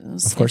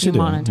views. Of course if you do.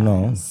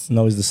 Monetize.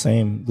 No, it's the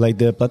same. Like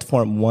the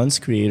platform wants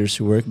creators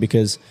to work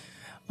because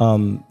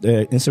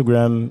the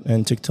Instagram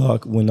and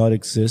TikTok will not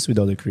exist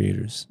without the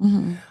creators.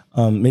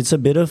 It's a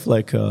bit of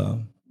like a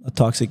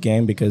toxic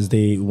game because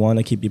they want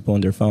to keep people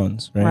on their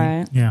phones, right?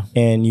 Right. Yeah.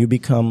 And you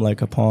become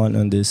like a pawn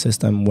on this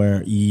system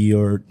where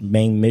your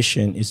main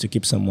mission is to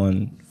keep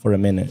someone for a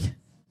minute.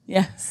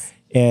 Yes.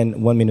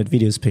 And 1 minute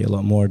videos pay a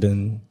lot more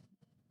than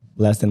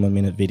less than 1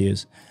 minute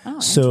videos. Oh,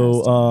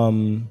 so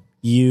when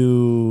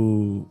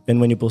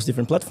you post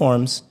different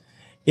platforms,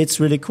 it's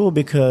really cool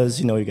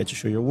because you get to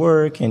show your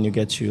work and you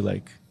get to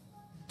like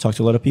talk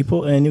to a lot of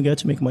people and you get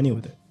to make money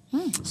with it.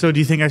 So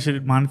do you think I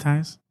should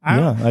monetize?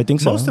 I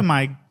think so. Most of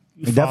my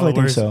definitely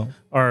think followers so.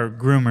 are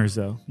groomers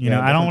though.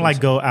 I don't like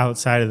go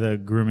outside of the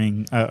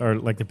grooming or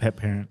like the pet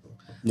parent.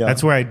 Yeah.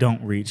 That's where I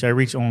don't reach. I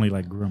reach only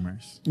like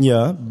groomers.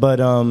 Yeah, but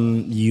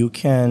you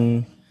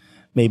can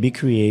maybe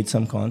create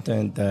some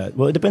content that,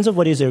 well, it depends on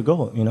what is your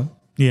goal,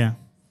 Yeah.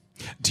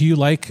 Do you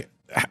like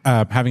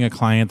having a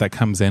client that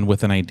comes in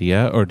with an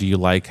idea, or do you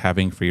like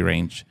having free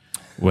range?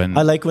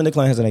 I like when the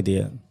client has an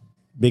idea,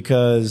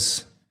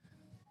 because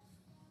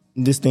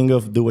this thing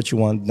of do what you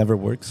want never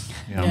works.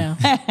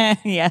 Yeah.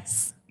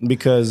 Yes.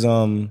 Because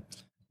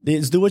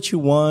it's do what you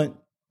want.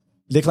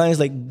 The client is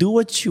like, do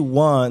what you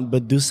want,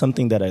 but do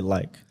something that I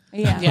like.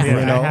 Yeah. Yeah.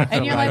 You know?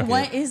 And you're like,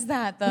 what is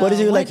that though? What is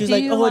it like? He's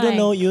like, you I don't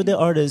know. You're the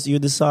artist. You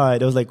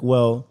decide. I was like,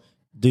 well,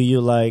 do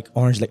you like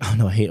orange? Like, oh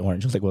no, I hate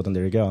orange. I was like, well, then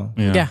there you go.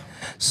 Yeah.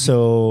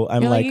 So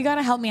I'm You're like, you got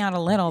to help me out a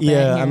little bit.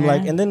 yeah, here. I'm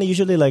like, and then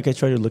usually like I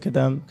try to look at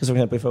them, because for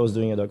example, if I was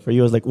doing a dog for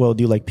you, I was like, well,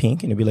 do you like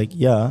pink? And you'd be like,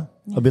 yeah.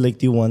 I'll be like,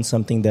 do you want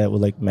something that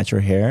would like match your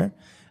hair? And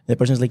the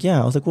person's like,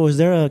 yeah. I was like, well, is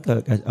there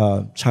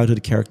a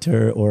childhood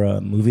character or a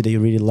movie that you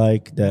really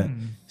like that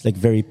is like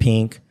very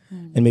pink?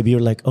 And maybe you're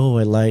like, oh,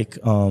 I like,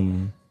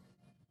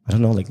 I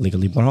don't know, like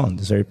Legally Blonde.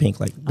 It's very pink,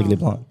 like Legally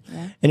Blonde.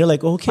 Yeah. And you're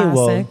like, okay, Classic.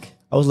 well,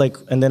 I was like,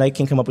 and then I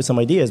can come up with some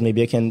ideas.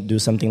 Maybe I can do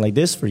something like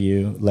this for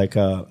you, like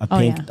a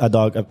pink, a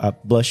dog, a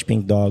blush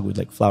pink dog with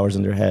like flowers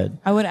on their head.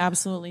 I would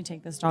absolutely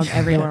take this dog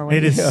everywhere with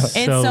It me. is It's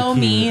so cute.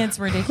 me. It's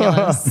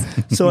ridiculous.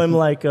 So I'm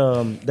like,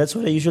 that's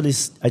what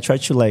I try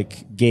to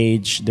like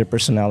gauge their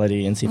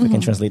personality and see if I can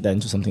translate that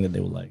into something that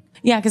they would like.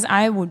 Yeah, because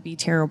I would be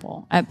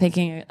terrible at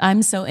picking.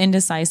 I'm so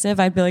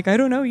indecisive. I'd be like, I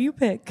don't know, you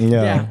pick.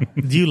 Yeah.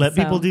 Do you let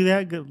people So- do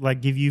that?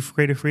 Like give you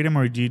creative freedom,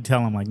 or do you tell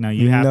them like, no,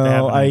 you have to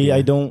have an idea?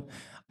 I don't.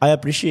 I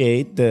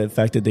appreciate the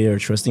fact that they are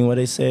trusting what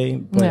I say,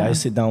 but Yeah. I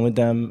sit down with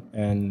them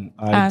and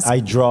Ask. I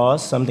draw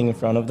something in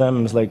front of them.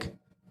 And it's like,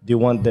 do you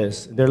want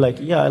this? They're like,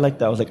 yeah, I like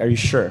that. I was like, are you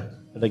sure?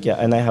 They're like, yeah.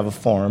 And I have a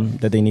form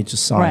that they need to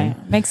sign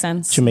Right. Makes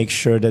sense. to make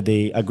sure that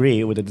they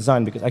agree with the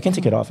design, because I can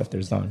take it off after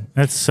it's done.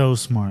 That's so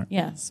smart.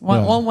 Yes.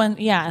 Well,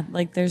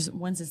 like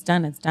once it's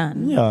done, it's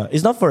done. Yeah,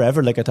 it's not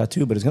forever like a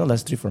tattoo, but it's gonna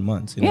last 3-4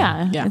 months. You know?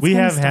 Yeah. Yeah. it's We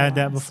gonna have still had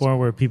that last. before,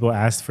 where people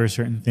ask for a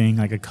certain thing,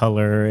 like a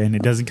color, and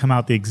it doesn't come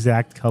out the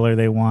exact color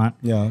they want.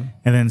 Yeah.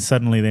 And then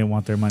suddenly they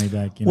want their money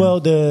back. You know? Well,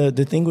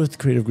 the thing with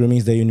creative grooming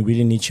is that you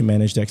really need to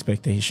manage the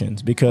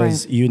expectations,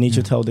 because Right. you need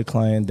to tell the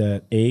client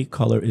that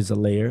color is a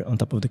layer on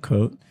top of the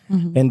coat,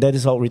 and that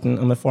is all written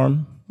on my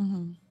form.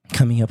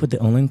 Coming up with the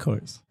online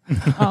course.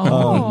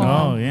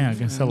 oh yeah, I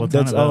can sell a ton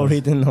That's of all those.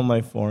 written on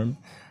my form.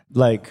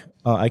 Like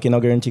I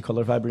cannot guarantee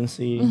color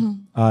vibrancy.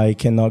 I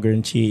cannot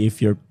guarantee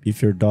if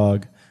your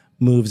dog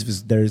moves,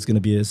 if there's going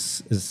to be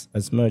as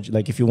much.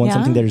 Like if you want Yeah.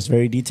 something that is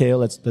very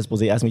detailed, let's suppose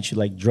they ask me to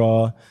like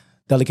draw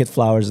delicate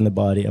flowers in the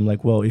body. I'm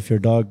like, well, if your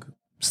dog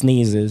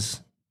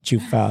sneezes too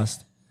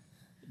fast,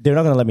 they're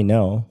not going to let me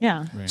know.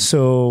 Yeah.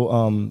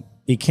 So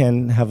it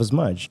can have as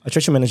much. I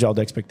try to manage all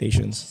the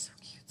expectations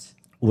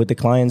with the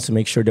clients to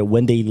make sure that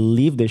when they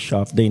leave the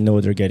shop, they know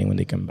what they're getting when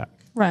they come back.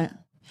 Right.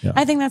 Yeah.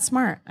 I think that's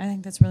smart. I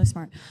think that's really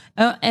smart.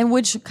 And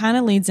which kind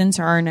of leads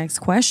into our next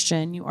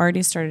question. You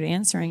already started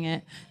answering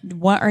it.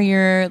 What are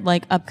your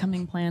like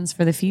upcoming plans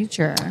for the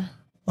future?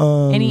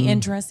 Any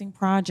interesting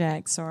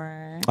projects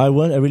or? I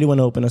really want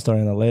to open a store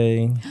in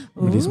LA,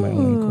 release my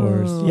own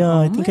course. Yeah,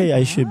 I think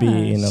I should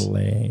be in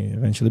LA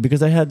eventually,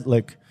 because I had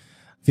like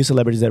a few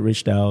celebrities that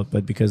reached out,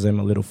 but because I'm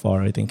a little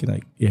far, I think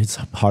like it's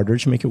harder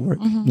to make it work,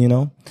 you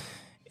know?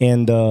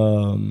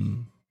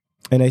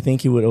 And I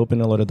think it would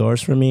open a lot of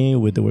doors for me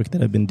with the work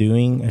that I've been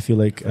doing. I feel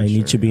like I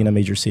need to be in a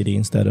major city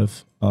instead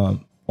of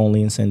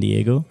only in San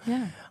Diego.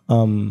 Yeah.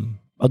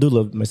 I do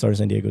love my store in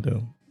San Diego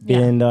though. Yeah.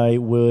 And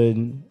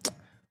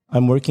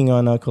I'm working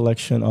on a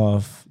collection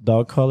of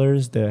dog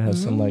collars that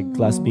has some like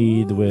glass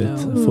bead with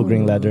full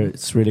grain leather.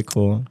 It's really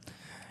cool.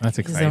 That's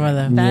Some of exciting.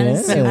 them. That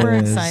is super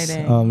Yes.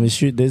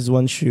 exciting. This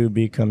one should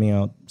be coming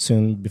out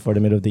soon before the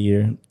middle of the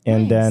year.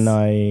 And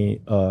Nice.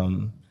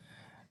 then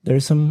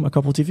there's a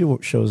couple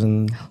TV shows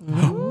and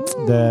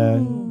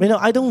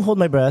I don't hold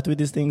my breath with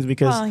these things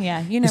because Well,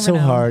 yeah, you it's never so know.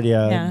 hard.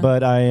 Yeah. Yeah.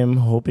 But I am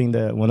hoping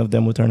that one of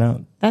them will turn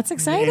out. That's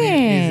exciting.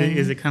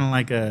 Is it kind of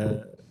like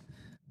a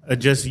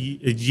just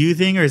you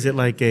thing, or is it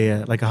like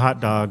a hot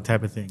dog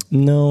type of thing?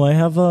 No, I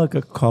have like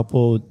a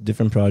couple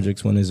different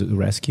projects. One is with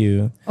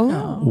rescue.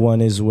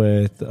 One is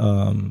with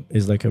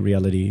is like a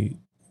reality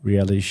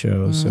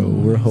show. So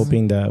we're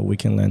hoping that we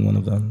can land one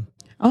of them.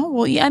 Oh,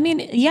 well, yeah, I mean,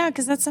 yeah,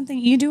 because that's something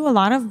you do a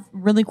lot of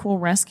really cool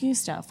rescue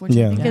stuff, which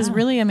Yeah. I think is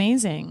really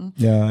amazing.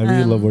 Yeah, I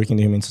really love working in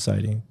the Humane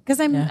Society. Because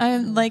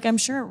I'm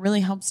sure it really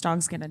helps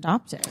dogs get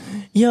adopted.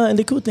 Yeah, and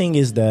the cool thing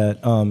is that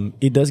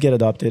it does get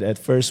adopted. At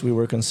first, we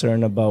were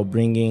concerned about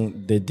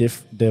bringing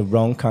the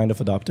wrong kind of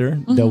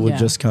adopter that would Yeah.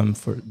 just come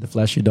for the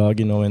flashy dog,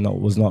 and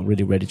was not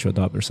really ready to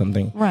adopt or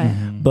something. Right.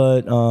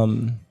 But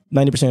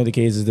 90% of the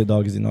cases, the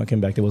dogs did not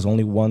come back. There was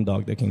only one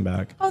dog that came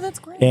back. Oh, that's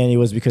great. And it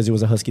was because it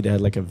was a husky that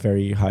had like a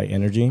very high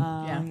energy.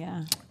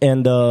 Yeah.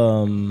 And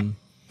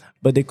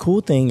but the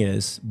cool thing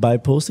is, by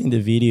posting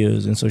the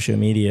videos in social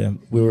media,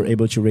 we were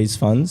able to raise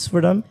funds for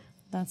them,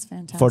 That's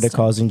fantastic. for the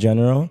cause in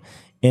general.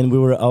 And we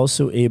were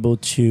also able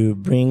to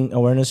bring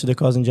awareness to the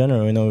cause in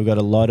general. We got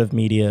a lot of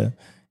media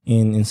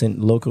in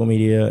local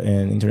media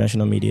and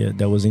international media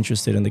that was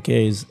interested in the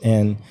case.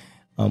 And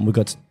we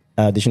got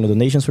additional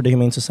donations for the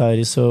Humane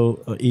Society.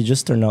 So it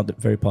just turned out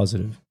very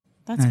positive.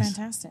 That's Nice.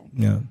 fantastic.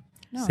 Yeah.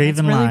 No,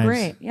 Saving that's really lives.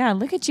 great. Yeah,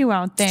 look at you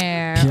out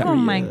there. Oh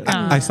my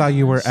god! I saw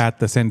you were at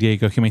the San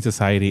Diego Humane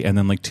Society, and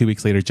then like 2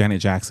 weeks later, Janet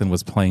Jackson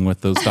was playing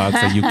with those dogs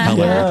that you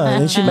colored. Yeah,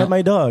 and she met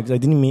my dogs. I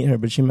didn't meet her,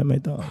 but she met my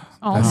dogs.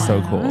 Oh That's my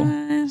so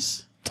cool.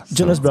 gosh.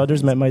 Jonas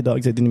Brothers met my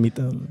dogs. I didn't meet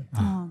them.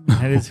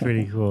 That is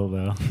pretty cool,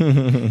 though.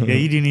 Yeah,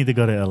 you do need to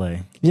go to LA.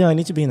 Yeah, I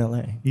need to be in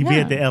LA. You'd be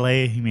at the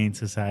LA Humane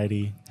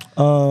Society.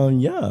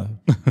 Yeah.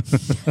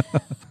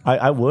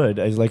 I would.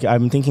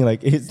 I'm thinking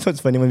like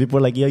it's funny when people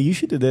are like, yeah, you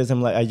should do this.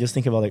 I'm like, I just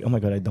think about like, oh my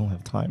god, I don't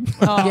have time.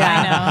 Oh, I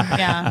know.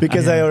 Yeah.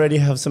 Because I already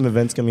have some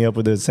events coming up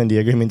with the San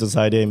Diego Humane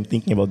Society. I'm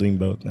thinking about doing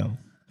both now.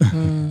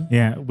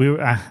 Yeah, we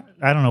were.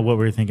 I don't know what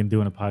we were thinking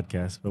doing a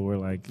podcast, but we're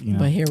like, you know.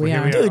 But here we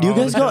are. Dude, you all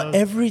guys the got shows.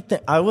 everything.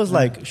 I was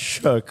like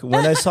shook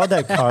when I saw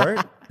that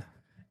cart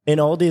and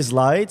all these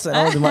lights and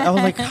all the. I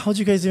was like, how'd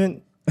you guys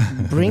even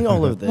bring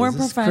all of this? We're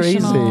It's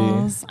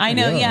professionals. crazy. I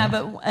know, yeah,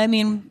 but I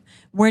mean,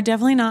 we're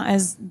definitely not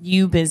as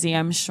you busy,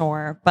 I'm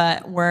sure.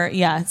 But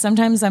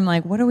sometimes I'm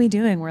like, what are we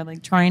doing? We're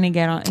like trying to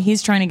get on.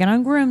 He's trying to get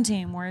on Groom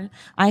Team where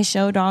I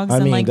show dogs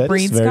and like that is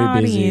breed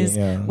very busy, Scotties.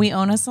 yeah. We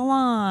own a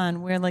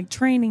salon. We're like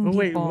training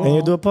Wait, people. And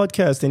you do a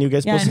podcast and you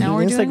guys post it now on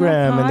we're doing a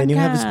Instagram and then you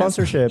have the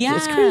podcast. sponsorships. Yeah.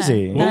 It's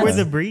crazy. What were That's-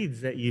 the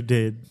breeds that you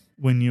did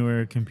when you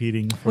were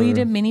competing? For... Well, you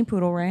did mini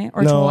poodle, right?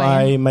 Or No,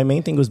 toy? my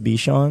main thing was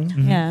Bichon.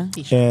 Yeah.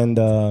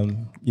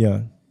 And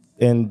yeah.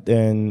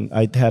 And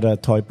I had a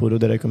toy poodle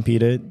that I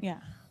competed. Yeah.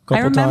 I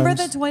Couple remember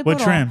times. the toy What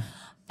poodle. trim?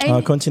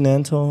 And-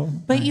 Continental.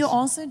 but you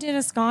also did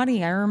a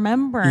Scotty. I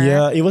remember.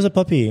 Yeah, it was a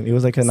puppy. It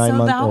was like a 9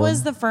 month So that old.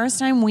 was the first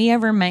time we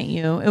ever met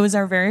you. It was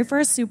our very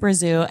first Super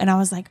Zoo, and I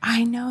was like,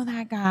 I know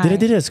that guy. Did I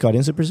did a Scotty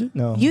in Super Zoo?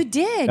 No. You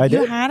did. I You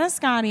did? had a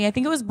Scotty. I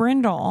think it was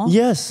Brindle.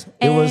 Yes,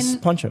 it was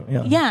And- Poncho.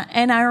 Yeah. Yeah,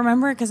 and I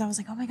remember because I was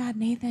like, "Oh my God,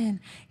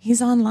 Nathan!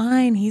 He's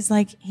online. He's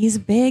a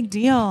big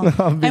deal."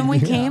 And we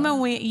came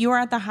and you were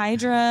at the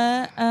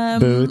Hydra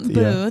Booth,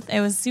 booth. yeah. It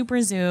was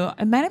Super Zoo.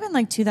 It might have been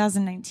like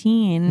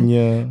 2019.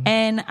 Yeah.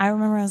 And I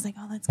remember I was like,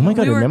 "Oh, let's Oh go." my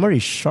god, We your were- memory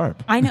is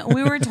sharp. I know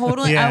we were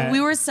totally. Yeah.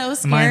 We were so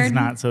scared. Mine's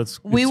not, so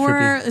it's we trippy.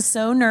 were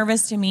so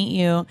nervous to meet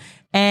you,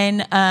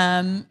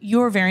 and you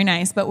were very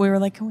nice. But we were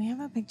like, "Can we have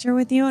a picture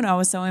with you?" And I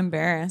was so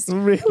embarrassed.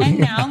 Really? And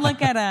now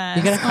look at us.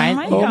 You gotta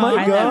hide- Oh my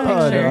hide that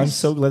god, picture. I'm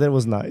so glad that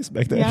was nice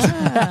back then.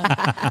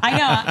 Yeah, I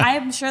know.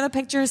 I'm sure the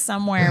picture is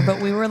somewhere,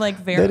 but we were like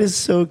very. That is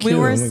so cute. We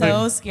were Oh my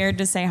so scared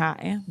to say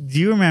hi. Do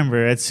you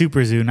remember at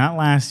Super Zoo, not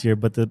last year,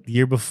 but the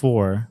year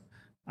before,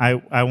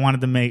 I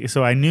wanted to make,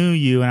 so I knew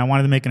you and I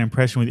wanted to make an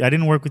impression with you. I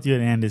didn't work with you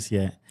at Andis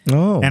yet.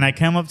 Oh, And I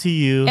came up to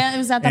you. And it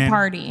was at the and-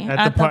 party.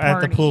 At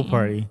the pool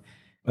party.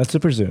 that's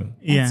Super Zoo.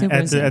 Yeah, Super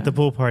at Zoo. the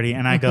pool party.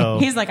 And I go,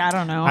 He's like, I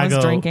don't know. I I was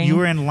go, drinking. you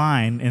were in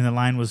line and the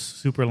line was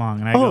super long.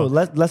 And I Oh,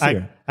 go, last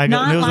year. I go,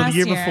 Not it was last the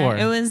year before.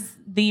 It was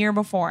the year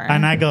before.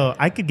 And I go,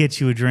 I could get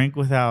you a drink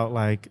without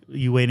like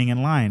you waiting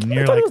in line. And I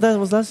you're thought like, that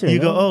was last year. you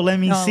go, no? oh, let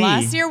me No, see.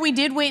 last year we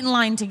did wait in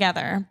line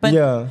together, but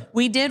Yeah.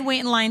 we did wait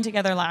in line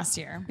together last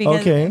year because,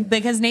 Okay.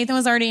 because Nathan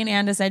was already an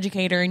Andis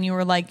educator and you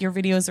were like, your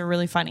videos are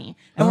really funny.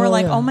 And we're Oh,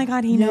 like, yeah. oh my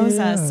God, he knows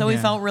Yeah, us. So we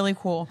yeah. felt really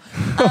cool.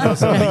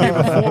 So the year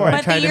before, I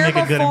But tried to make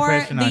a good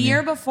impression the on year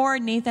you. before,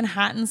 Nathan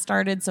hadn't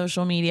started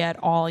social media at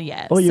all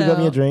yet. Oh, you got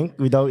So- me a drink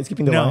without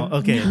skipping the No, line?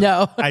 okay.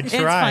 No. I It's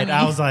tried. funny.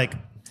 I was like,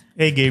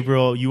 hey,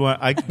 Gabriel,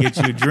 I could get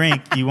you a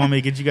drink. You want me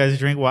to get you guys a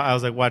drink? Well, I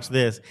was like, watch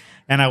this.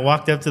 And I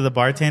walked up to the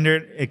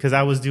bartender because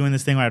I was doing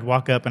this thing where I'd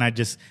walk up and I'd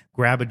just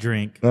grab a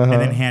drink and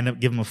then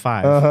give him a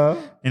 5.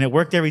 And it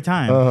worked every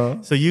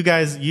time. So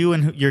you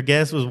and your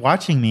guest was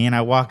watching me and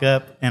I walk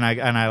up and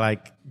I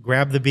like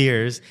grab the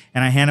beers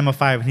and I hand him a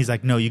 5 and he's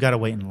like, no, you got to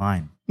wait in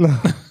line.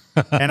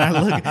 And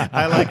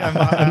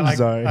I'm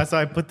sorry. So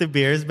I put the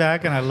beers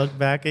back and I look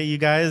back at you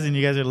guys and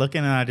you guys are looking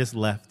and I just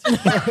left. I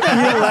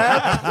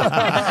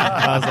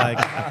was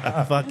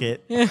like, fuck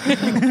it.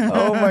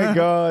 Oh my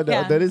god,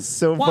 Yeah. that is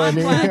so Well,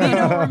 funny. I'm glad you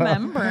don't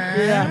remember.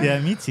 Yeah,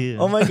 me too.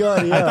 Oh my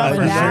god, yeah. thought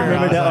for I sure. remember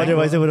I was that. like-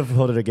 Otherwise, I would have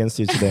held it against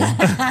you today.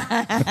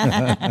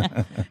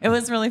 It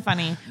was really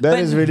funny. That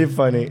is really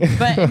funny.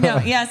 But no,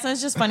 yeah. So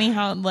it's just funny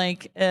how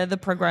like the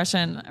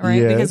progression,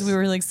 right? Yes. Because we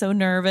were like so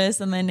nervous,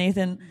 and then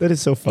Nathan. That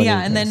is so funny.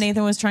 Yeah, and then guys.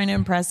 Nathan was trying to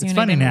impress you, It's and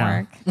it funny didn't now.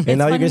 work. And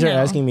now you It's guys are funny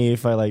now. asking me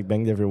if I like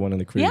banged everyone on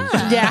the cruise.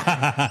 Yeah, Yeah.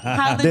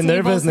 how the, The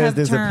tables nervousness have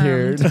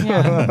disappeared. turned.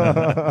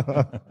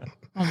 Yeah.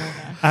 Oh my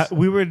gosh.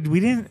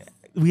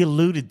 We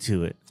alluded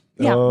to it.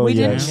 Yeah, Oh, we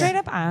didn't yes. straight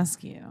up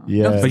ask you.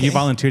 Yeah. But you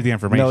volunteered the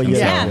information. No, yeah.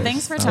 Yeah, Yes.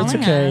 thanks for It's telling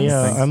okay. us.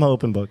 Yeah, I'm an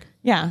open book.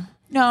 Yeah.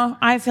 No,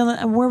 I feel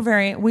that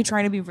we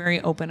try to be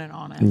very open and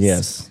honest.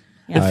 Yes.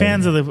 Yeah. The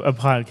fans of a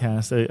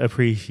podcast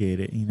appreciate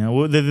it. You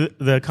know,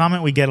 the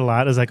comment we get a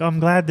lot is like, "Oh, I'm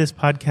glad this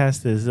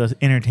podcast is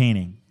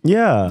entertaining."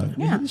 Yeah.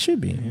 Yeah. It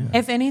should be. Yeah.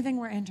 If anything,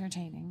 we're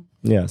entertaining.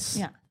 Yes.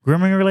 Yeah.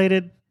 Grooming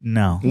related?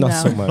 No. Not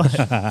No. so much.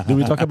 Do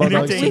we talk about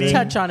dogs Entertaining. We today?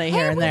 touch on it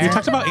here and You there.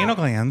 talked about anal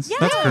glands. Yeah.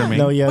 That's grooming.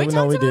 No, yeah, We no,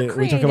 talked we about did.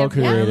 We talk about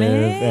creative.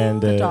 creative Yeah.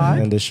 and The dog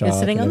and the is shop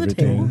sitting and on the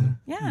everything. table.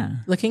 Yeah.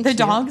 Looking the cute.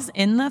 dog's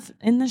in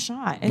the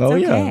shot. It's Oh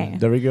okay. yeah,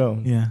 there we go.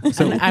 Yeah.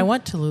 And I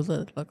want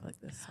Tallulah to look like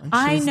this.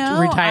 I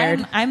know.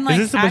 Retired. I'm like,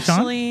 Is this a Bichon?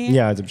 actually,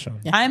 Yeah, it's a Bichon.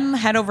 Yeah. I'm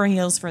head over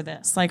heels for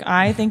this. Like,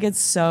 I think it's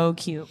so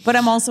cute. But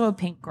I'm also a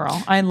pink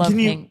girl. I love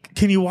pink.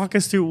 Can you walk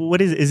us through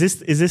what is it?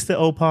 Is this the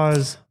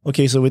Opause?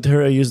 Okay, so with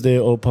her, I use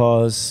the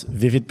Opause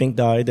Vivid Pink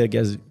dye that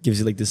gives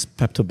you like this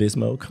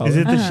Pepto-Bismol color. Is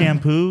it the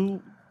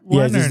shampoo?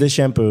 Yeah, this is the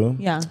shampoo.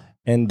 Yeah.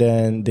 And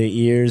then the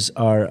ears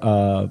are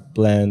a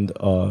blend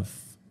of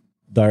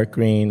dark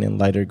green and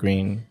lighter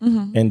green.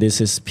 Mm-hmm. And this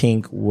is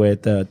pink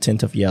with a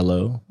tint of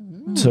yellow.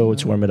 So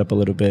to warm it up a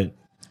little bit.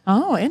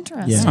 Oh,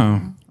 interesting.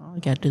 Yeah. Oh,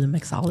 you got to do the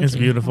mixology. It's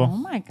beautiful. Oh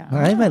my God.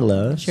 Hi, my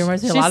love. She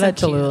reminds me a She's lot so of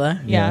Tallulah.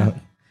 cute. Yeah.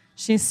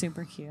 She's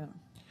super cute.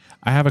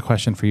 I have a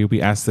question for you.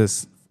 We asked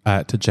this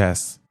to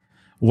Jess.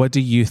 What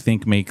do you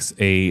think makes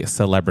a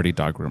celebrity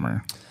dog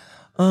groomer?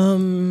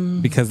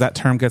 Because that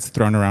term gets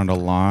thrown around a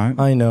lot.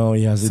 I know,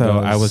 yes, it So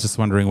does. I was just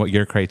wondering what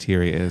your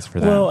criteria is for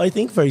that. Well, I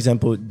think, for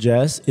example,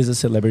 Jess is a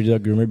celebrity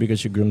dog groomer because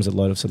she grooms a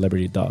lot of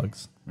celebrity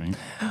dogs. Right?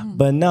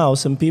 But now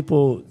some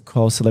people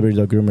call celebrity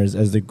dog groomers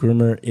as the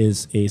groomer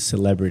is a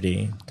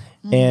celebrity.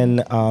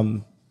 And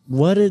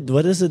what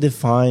does it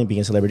define being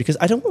a celebrity? Because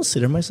I don't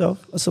consider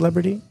myself a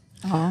celebrity.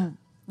 Oh,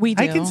 we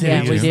do. I consider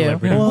Yeah, you we a do.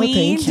 celebrity. Well, We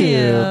thank do.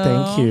 you.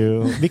 Thank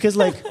you. Because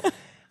like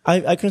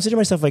I consider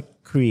myself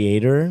like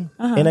creator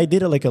and I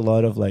did like a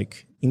lot of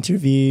like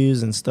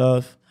interviews and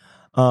stuff.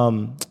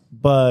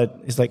 But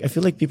it's like I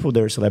feel like people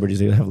that are celebrities,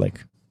 they have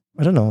like,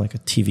 I don't know, like a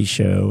TV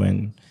show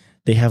and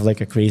they have like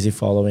a crazy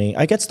following.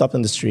 I get stopped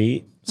on the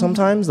street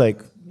sometimes,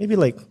 like maybe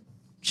like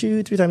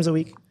 2-3 times a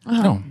week.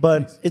 Oh,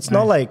 But it's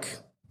not like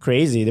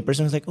crazy. The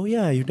person is like, oh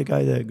yeah, you're the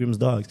guy that grooms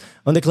dogs.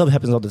 On the club, it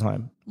happens all the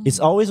time. It's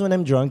always when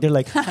I'm drunk, they're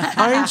like,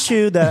 aren't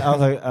you that? I was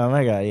like, oh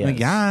my God, yes. Like,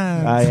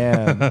 yes. I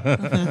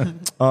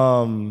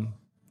am.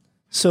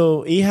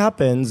 So it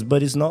happens,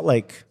 but it's not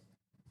like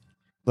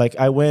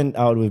I went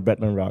out with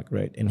Bretman Rock,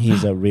 right? And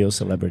he's a real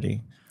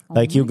celebrity.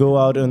 Like you go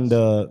out in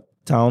the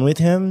town with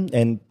him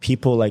and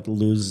people like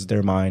lose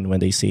their mind when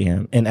they see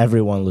him. And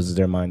everyone loses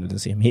their mind when they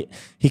see him.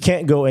 He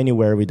can't go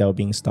anywhere without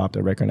being stopped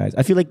or recognized.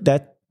 I feel like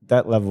that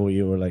level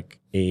you were like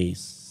a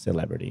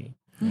celebrity.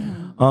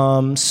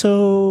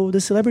 So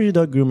the celebrity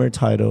dog groomer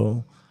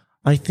title,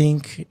 I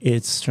think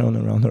it's thrown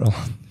around a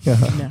lot.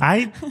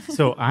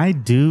 I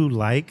do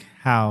like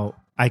how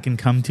I can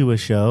come to a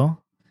show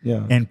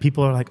and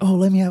people are like, oh,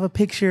 let me have a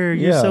picture.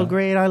 You're so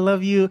great. I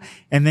love you.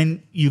 And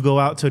then you go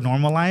out to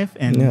normal life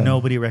and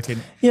nobody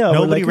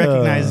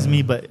recognizes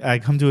me, but I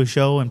come to a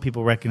show and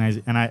people recognize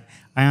it. And I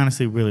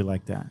honestly really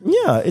like that.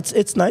 Yeah,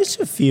 it's nice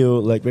to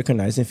feel like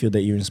recognized and feel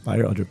that you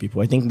inspire other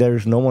people. I think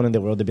there's no one in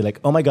the world to be like,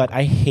 oh my God,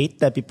 I hate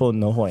that people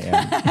know who I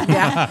am.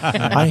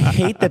 I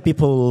hate that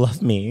people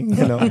love me,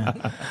 you know.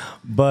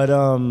 But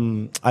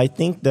I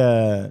think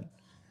that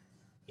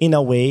in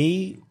a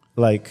way,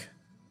 like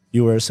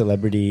you were a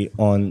celebrity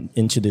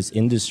into this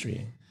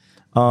industry.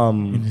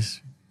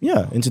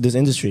 Yeah, into this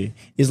industry.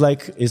 It's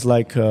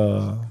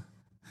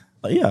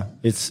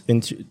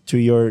into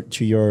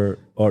your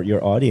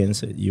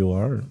audience. You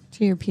are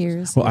To your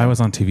peers. Well, I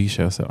was on TV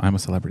show, so I'm a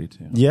celebrity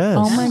too. Yes.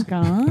 Oh my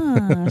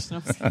gosh.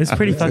 It's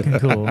pretty fucking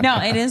cool. No,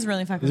 it is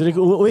really fucking Is it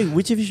cool. wait,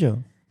 which TV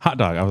show? Hot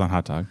Dog. I was on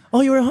Hot Dog. Oh,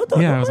 you were a hot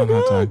dog. Yeah, oh I was my on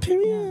Hot God, Dog.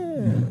 Period.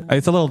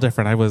 It's a little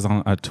different. I was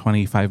on a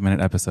 25-minute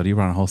episode. You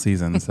were on a whole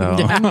season, so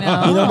You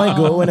know, my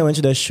goal when I went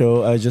to that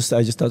show, I just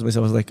thought to myself, I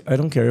was like, I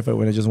don't care if I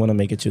win. I just want to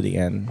make it to the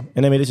end,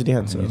 and I made it to the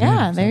end. So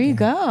Yeah, there you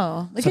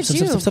go. Look at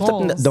you. Stop.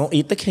 goals. Don't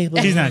eat the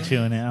cable. She's not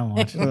chewing it. I'm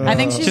watching it. I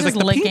think she's just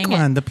like licking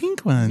it. the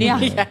pink one. Yeah.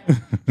 She's just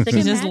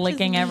matches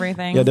licking me.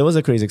 everything. Yeah, that was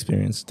a crazy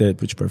experience. That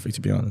Pitch Perfect,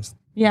 to be honest.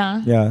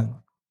 Yeah. Yeah.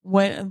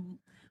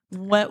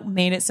 What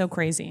made it so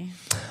crazy?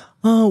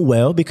 Oh,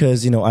 well,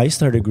 because, I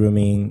started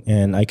grooming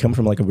and I come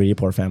from like a really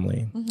poor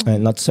family.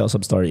 And not to tell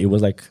some story, it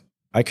was like,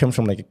 I come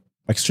from like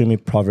extremely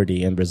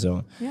poverty in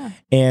Brazil. Yeah.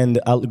 And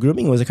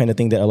grooming was the kind of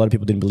thing that a lot of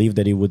people didn't believe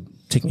that it would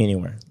take me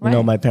anywhere. Right.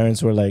 My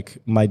parents were like,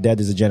 my dad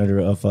is a janitor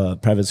of a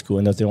private school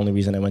and that's the only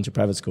reason I went to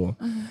private school.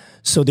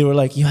 So they were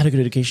like, you had a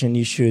good education,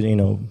 you should,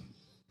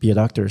 be a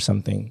doctor or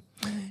something.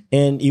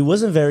 And it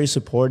wasn't very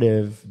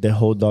supportive, the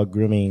whole dog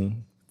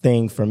grooming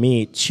thing for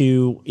me,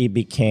 till I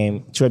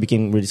became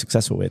really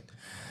successful with.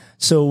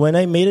 So when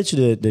I made it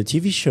to the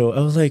TV show, I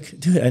was like,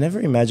 dude, I never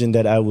imagined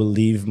that I would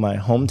leave my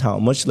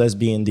hometown, much less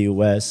be in the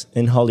US,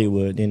 in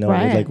Hollywood, with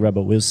like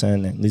Rebel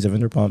Wilson and Lisa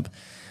Vanderpump.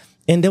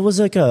 And there was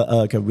like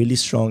a really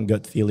strong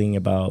gut feeling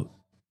about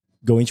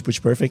going to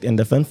Pitch Perfect. And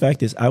the fun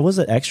fact is I was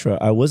an extra.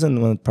 I wasn't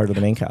one part of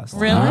the main cast.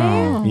 Really?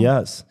 Wow.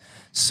 Yes.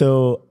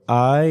 So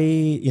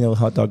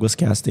Hot Dog was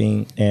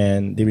casting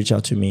and they reached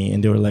out to me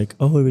and they were like,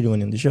 oh, we really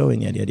want in the show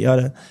and yada, yada,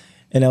 yada.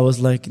 And I was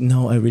like,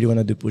 no, I really want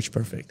to do Pitch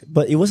Perfect.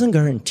 But it wasn't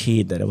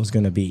guaranteed that I was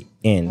going to be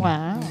in.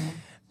 Wow.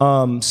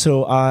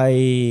 So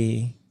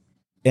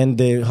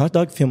the Hot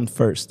Dog filmed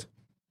first.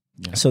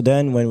 Yeah. So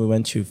then when we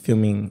went to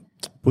filming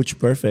Pitch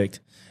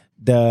Perfect,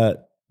 there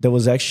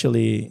was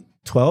actually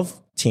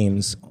 12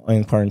 teams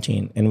in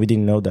quarantine. And we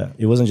didn't know that.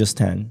 It wasn't just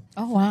 10.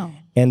 Oh, wow.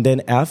 And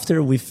then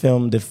after we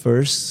filmed the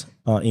first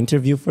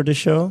interview for the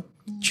show,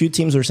 2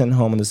 teams were sent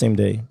home on the same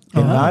day.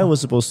 And I was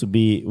supposed to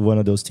be one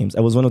of those teams. I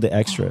was one of the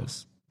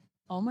extras.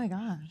 Oh my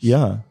gosh.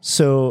 Yeah.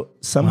 So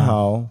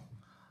somehow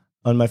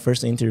on my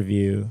first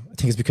interview, I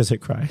think it's because I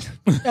cried.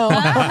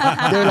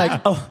 They're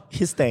like, "Oh,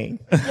 he's staying."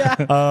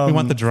 Yeah. We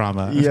want the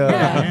drama.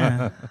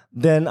 Yeah.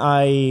 Then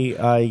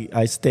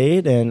I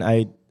stayed and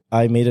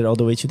I made it all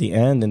the way to the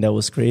end, and that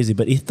was crazy.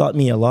 But it taught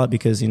me a lot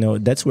because,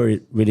 that's where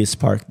it really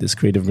sparked this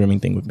creative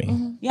grooming thing with me.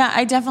 Mm-hmm.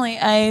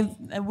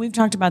 Yeah, we've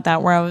talked about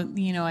that where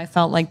I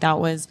felt like that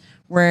was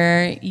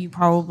where you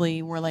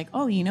probably were like,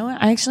 oh, you know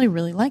what? I actually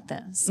really like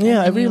this.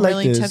 Yeah, I really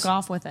like this. Took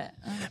off with it.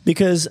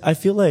 Because I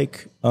feel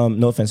like,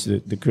 no offense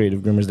to the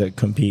creative groomers that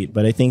compete,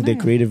 but I think the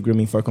creative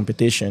grooming for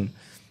competition,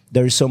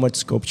 there is so much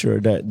sculpture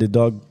that the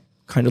dog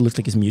kind of looks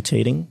like it's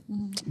mutating.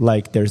 Mm-hmm.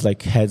 Like there's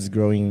like heads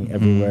growing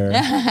everywhere.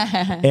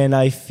 And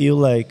I feel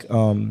like,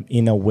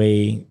 in a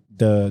way,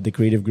 the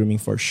creative grooming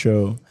for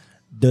show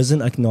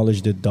doesn't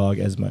acknowledge the dog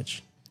as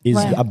much. It's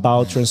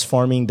about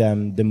transforming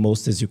them the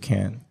most as you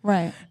can.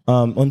 Right.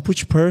 On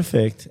Pooch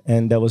Perfect,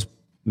 and that was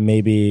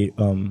maybe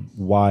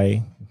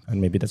why, and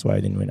maybe that's why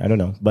I didn't win. I don't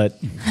know.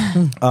 But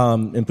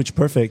in Pooch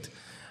Perfect,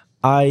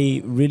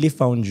 I really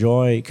found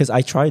joy because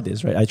I tried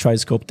this, right? I tried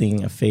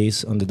sculpting a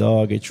face on the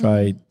dog. I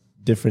tried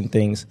different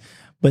things.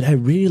 But I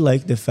really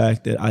liked the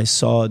fact that I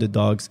saw the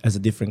dogs as a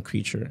different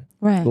creature.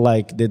 Right.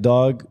 Like the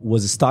dog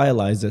was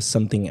stylized as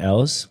something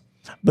else.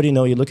 But you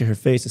look at her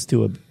face; it's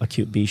still a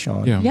cute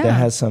bichon that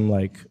has some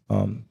like.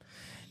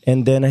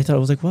 And then I thought I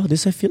was like, wow,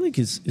 this I feel like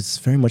it's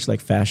very much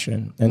like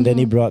fashion. And then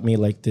he brought me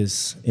like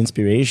this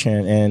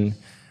inspiration,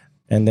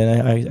 and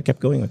then I kept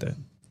going with it.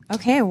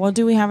 Okay, well,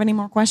 do we have any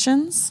more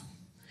questions?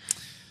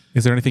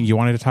 Is there anything you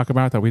wanted to talk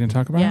about that we didn't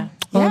talk about? Yeah.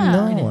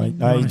 No,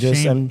 I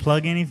just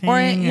plug anything,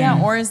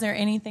 or is there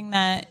anything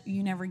that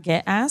you never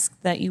get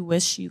asked that you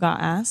wish you got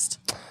asked?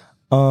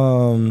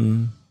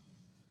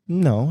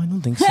 No, I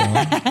don't think so.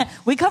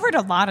 We covered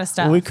a lot of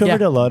stuff. We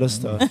covered a lot of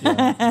stuff.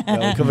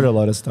 Yeah. We covered a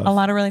lot of stuff. A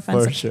lot of really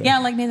fun stuff. Sure. Yeah,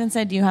 like Nathan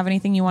said, do you have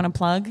anything you want to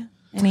plug?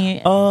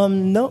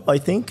 No, I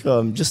think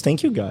just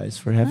thank you guys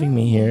for having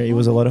me here. It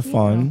was a lot of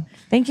fun.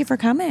 Thank you for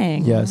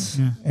coming. Yes.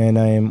 Yeah. And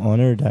I am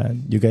honored that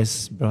you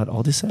guys brought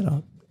all this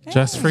setup.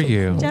 Just for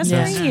you. Just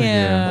for you.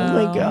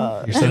 Oh my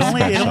God. You're so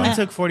it only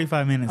took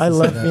 45 minutes. I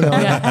love,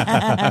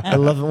 I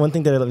love it. One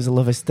thing that I love is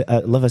I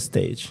love a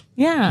stage.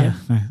 Yeah.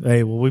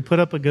 Hey, well, we put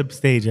up a good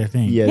stage, I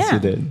think. Yes, you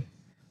did.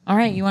 All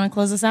right. You want to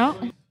close us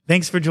out?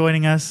 Thanks for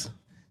joining us.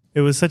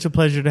 It was such a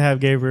pleasure to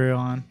have Gabriel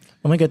on.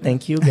 Oh my God.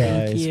 Thank you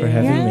guys for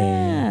having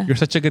me. You're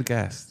such a good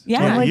guest.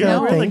 Yeah. Oh my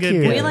God. Thank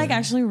you. We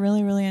actually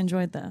really, really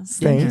enjoyed this.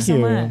 Thank you so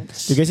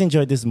much. You guys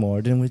enjoyed this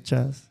more than with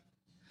Jazz?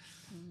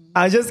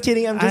 I'm just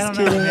kidding. I'm just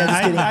kidding.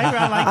 I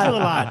like you a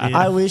lot, dude.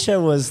 I wish I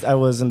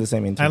was in the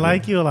same interview. I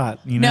like you a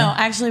lot. No,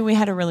 actually, we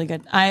had a really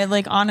good.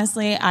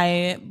 honestly,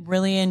 I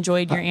really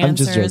enjoyed your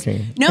answers. I'm just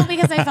joking. No,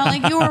 because I felt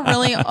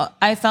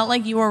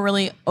like you were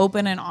really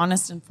open and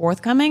honest and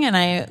forthcoming, and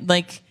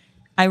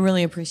I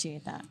really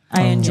appreciate that.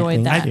 I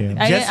enjoyed that. I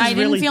didn't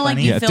really feel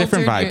funny. like you filtered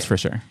different vibes for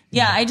sure.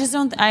 Yeah, I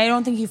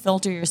don't think you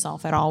filter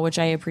yourself at all, which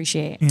I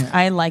appreciate. Yeah.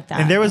 I like that.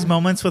 And there was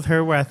moments with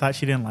her where I thought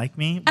she didn't like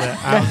me, but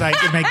I was like,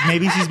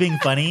 maybe she's being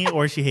funny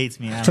or she hates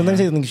me.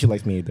 Sometimes I don't think she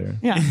likes me either.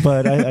 Yeah.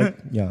 But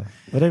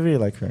but I really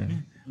like her.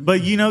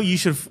 But you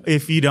should,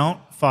 if you don't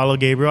follow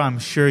Gabriel, I'm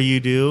sure you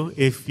do.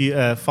 If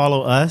you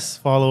follow us,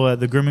 follow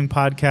the Grooming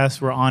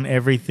Podcast. We're on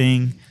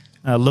everything.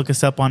 Look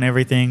us up on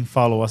everything.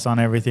 Follow us on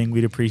everything.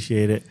 We'd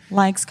appreciate it.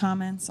 Likes,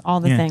 comments, all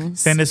the things.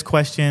 Send us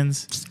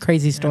questions. Just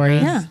crazy story.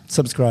 Yeah.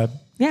 Subscribe.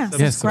 Yeah.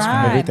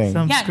 Subscribe.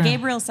 Everything. Yeah,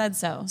 Gabriel said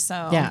so.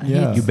 So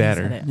Yeah. You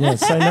better. Yeah,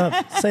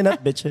 sign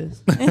up,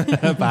 bitches.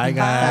 Bye,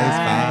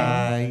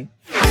 guys.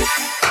 Bye.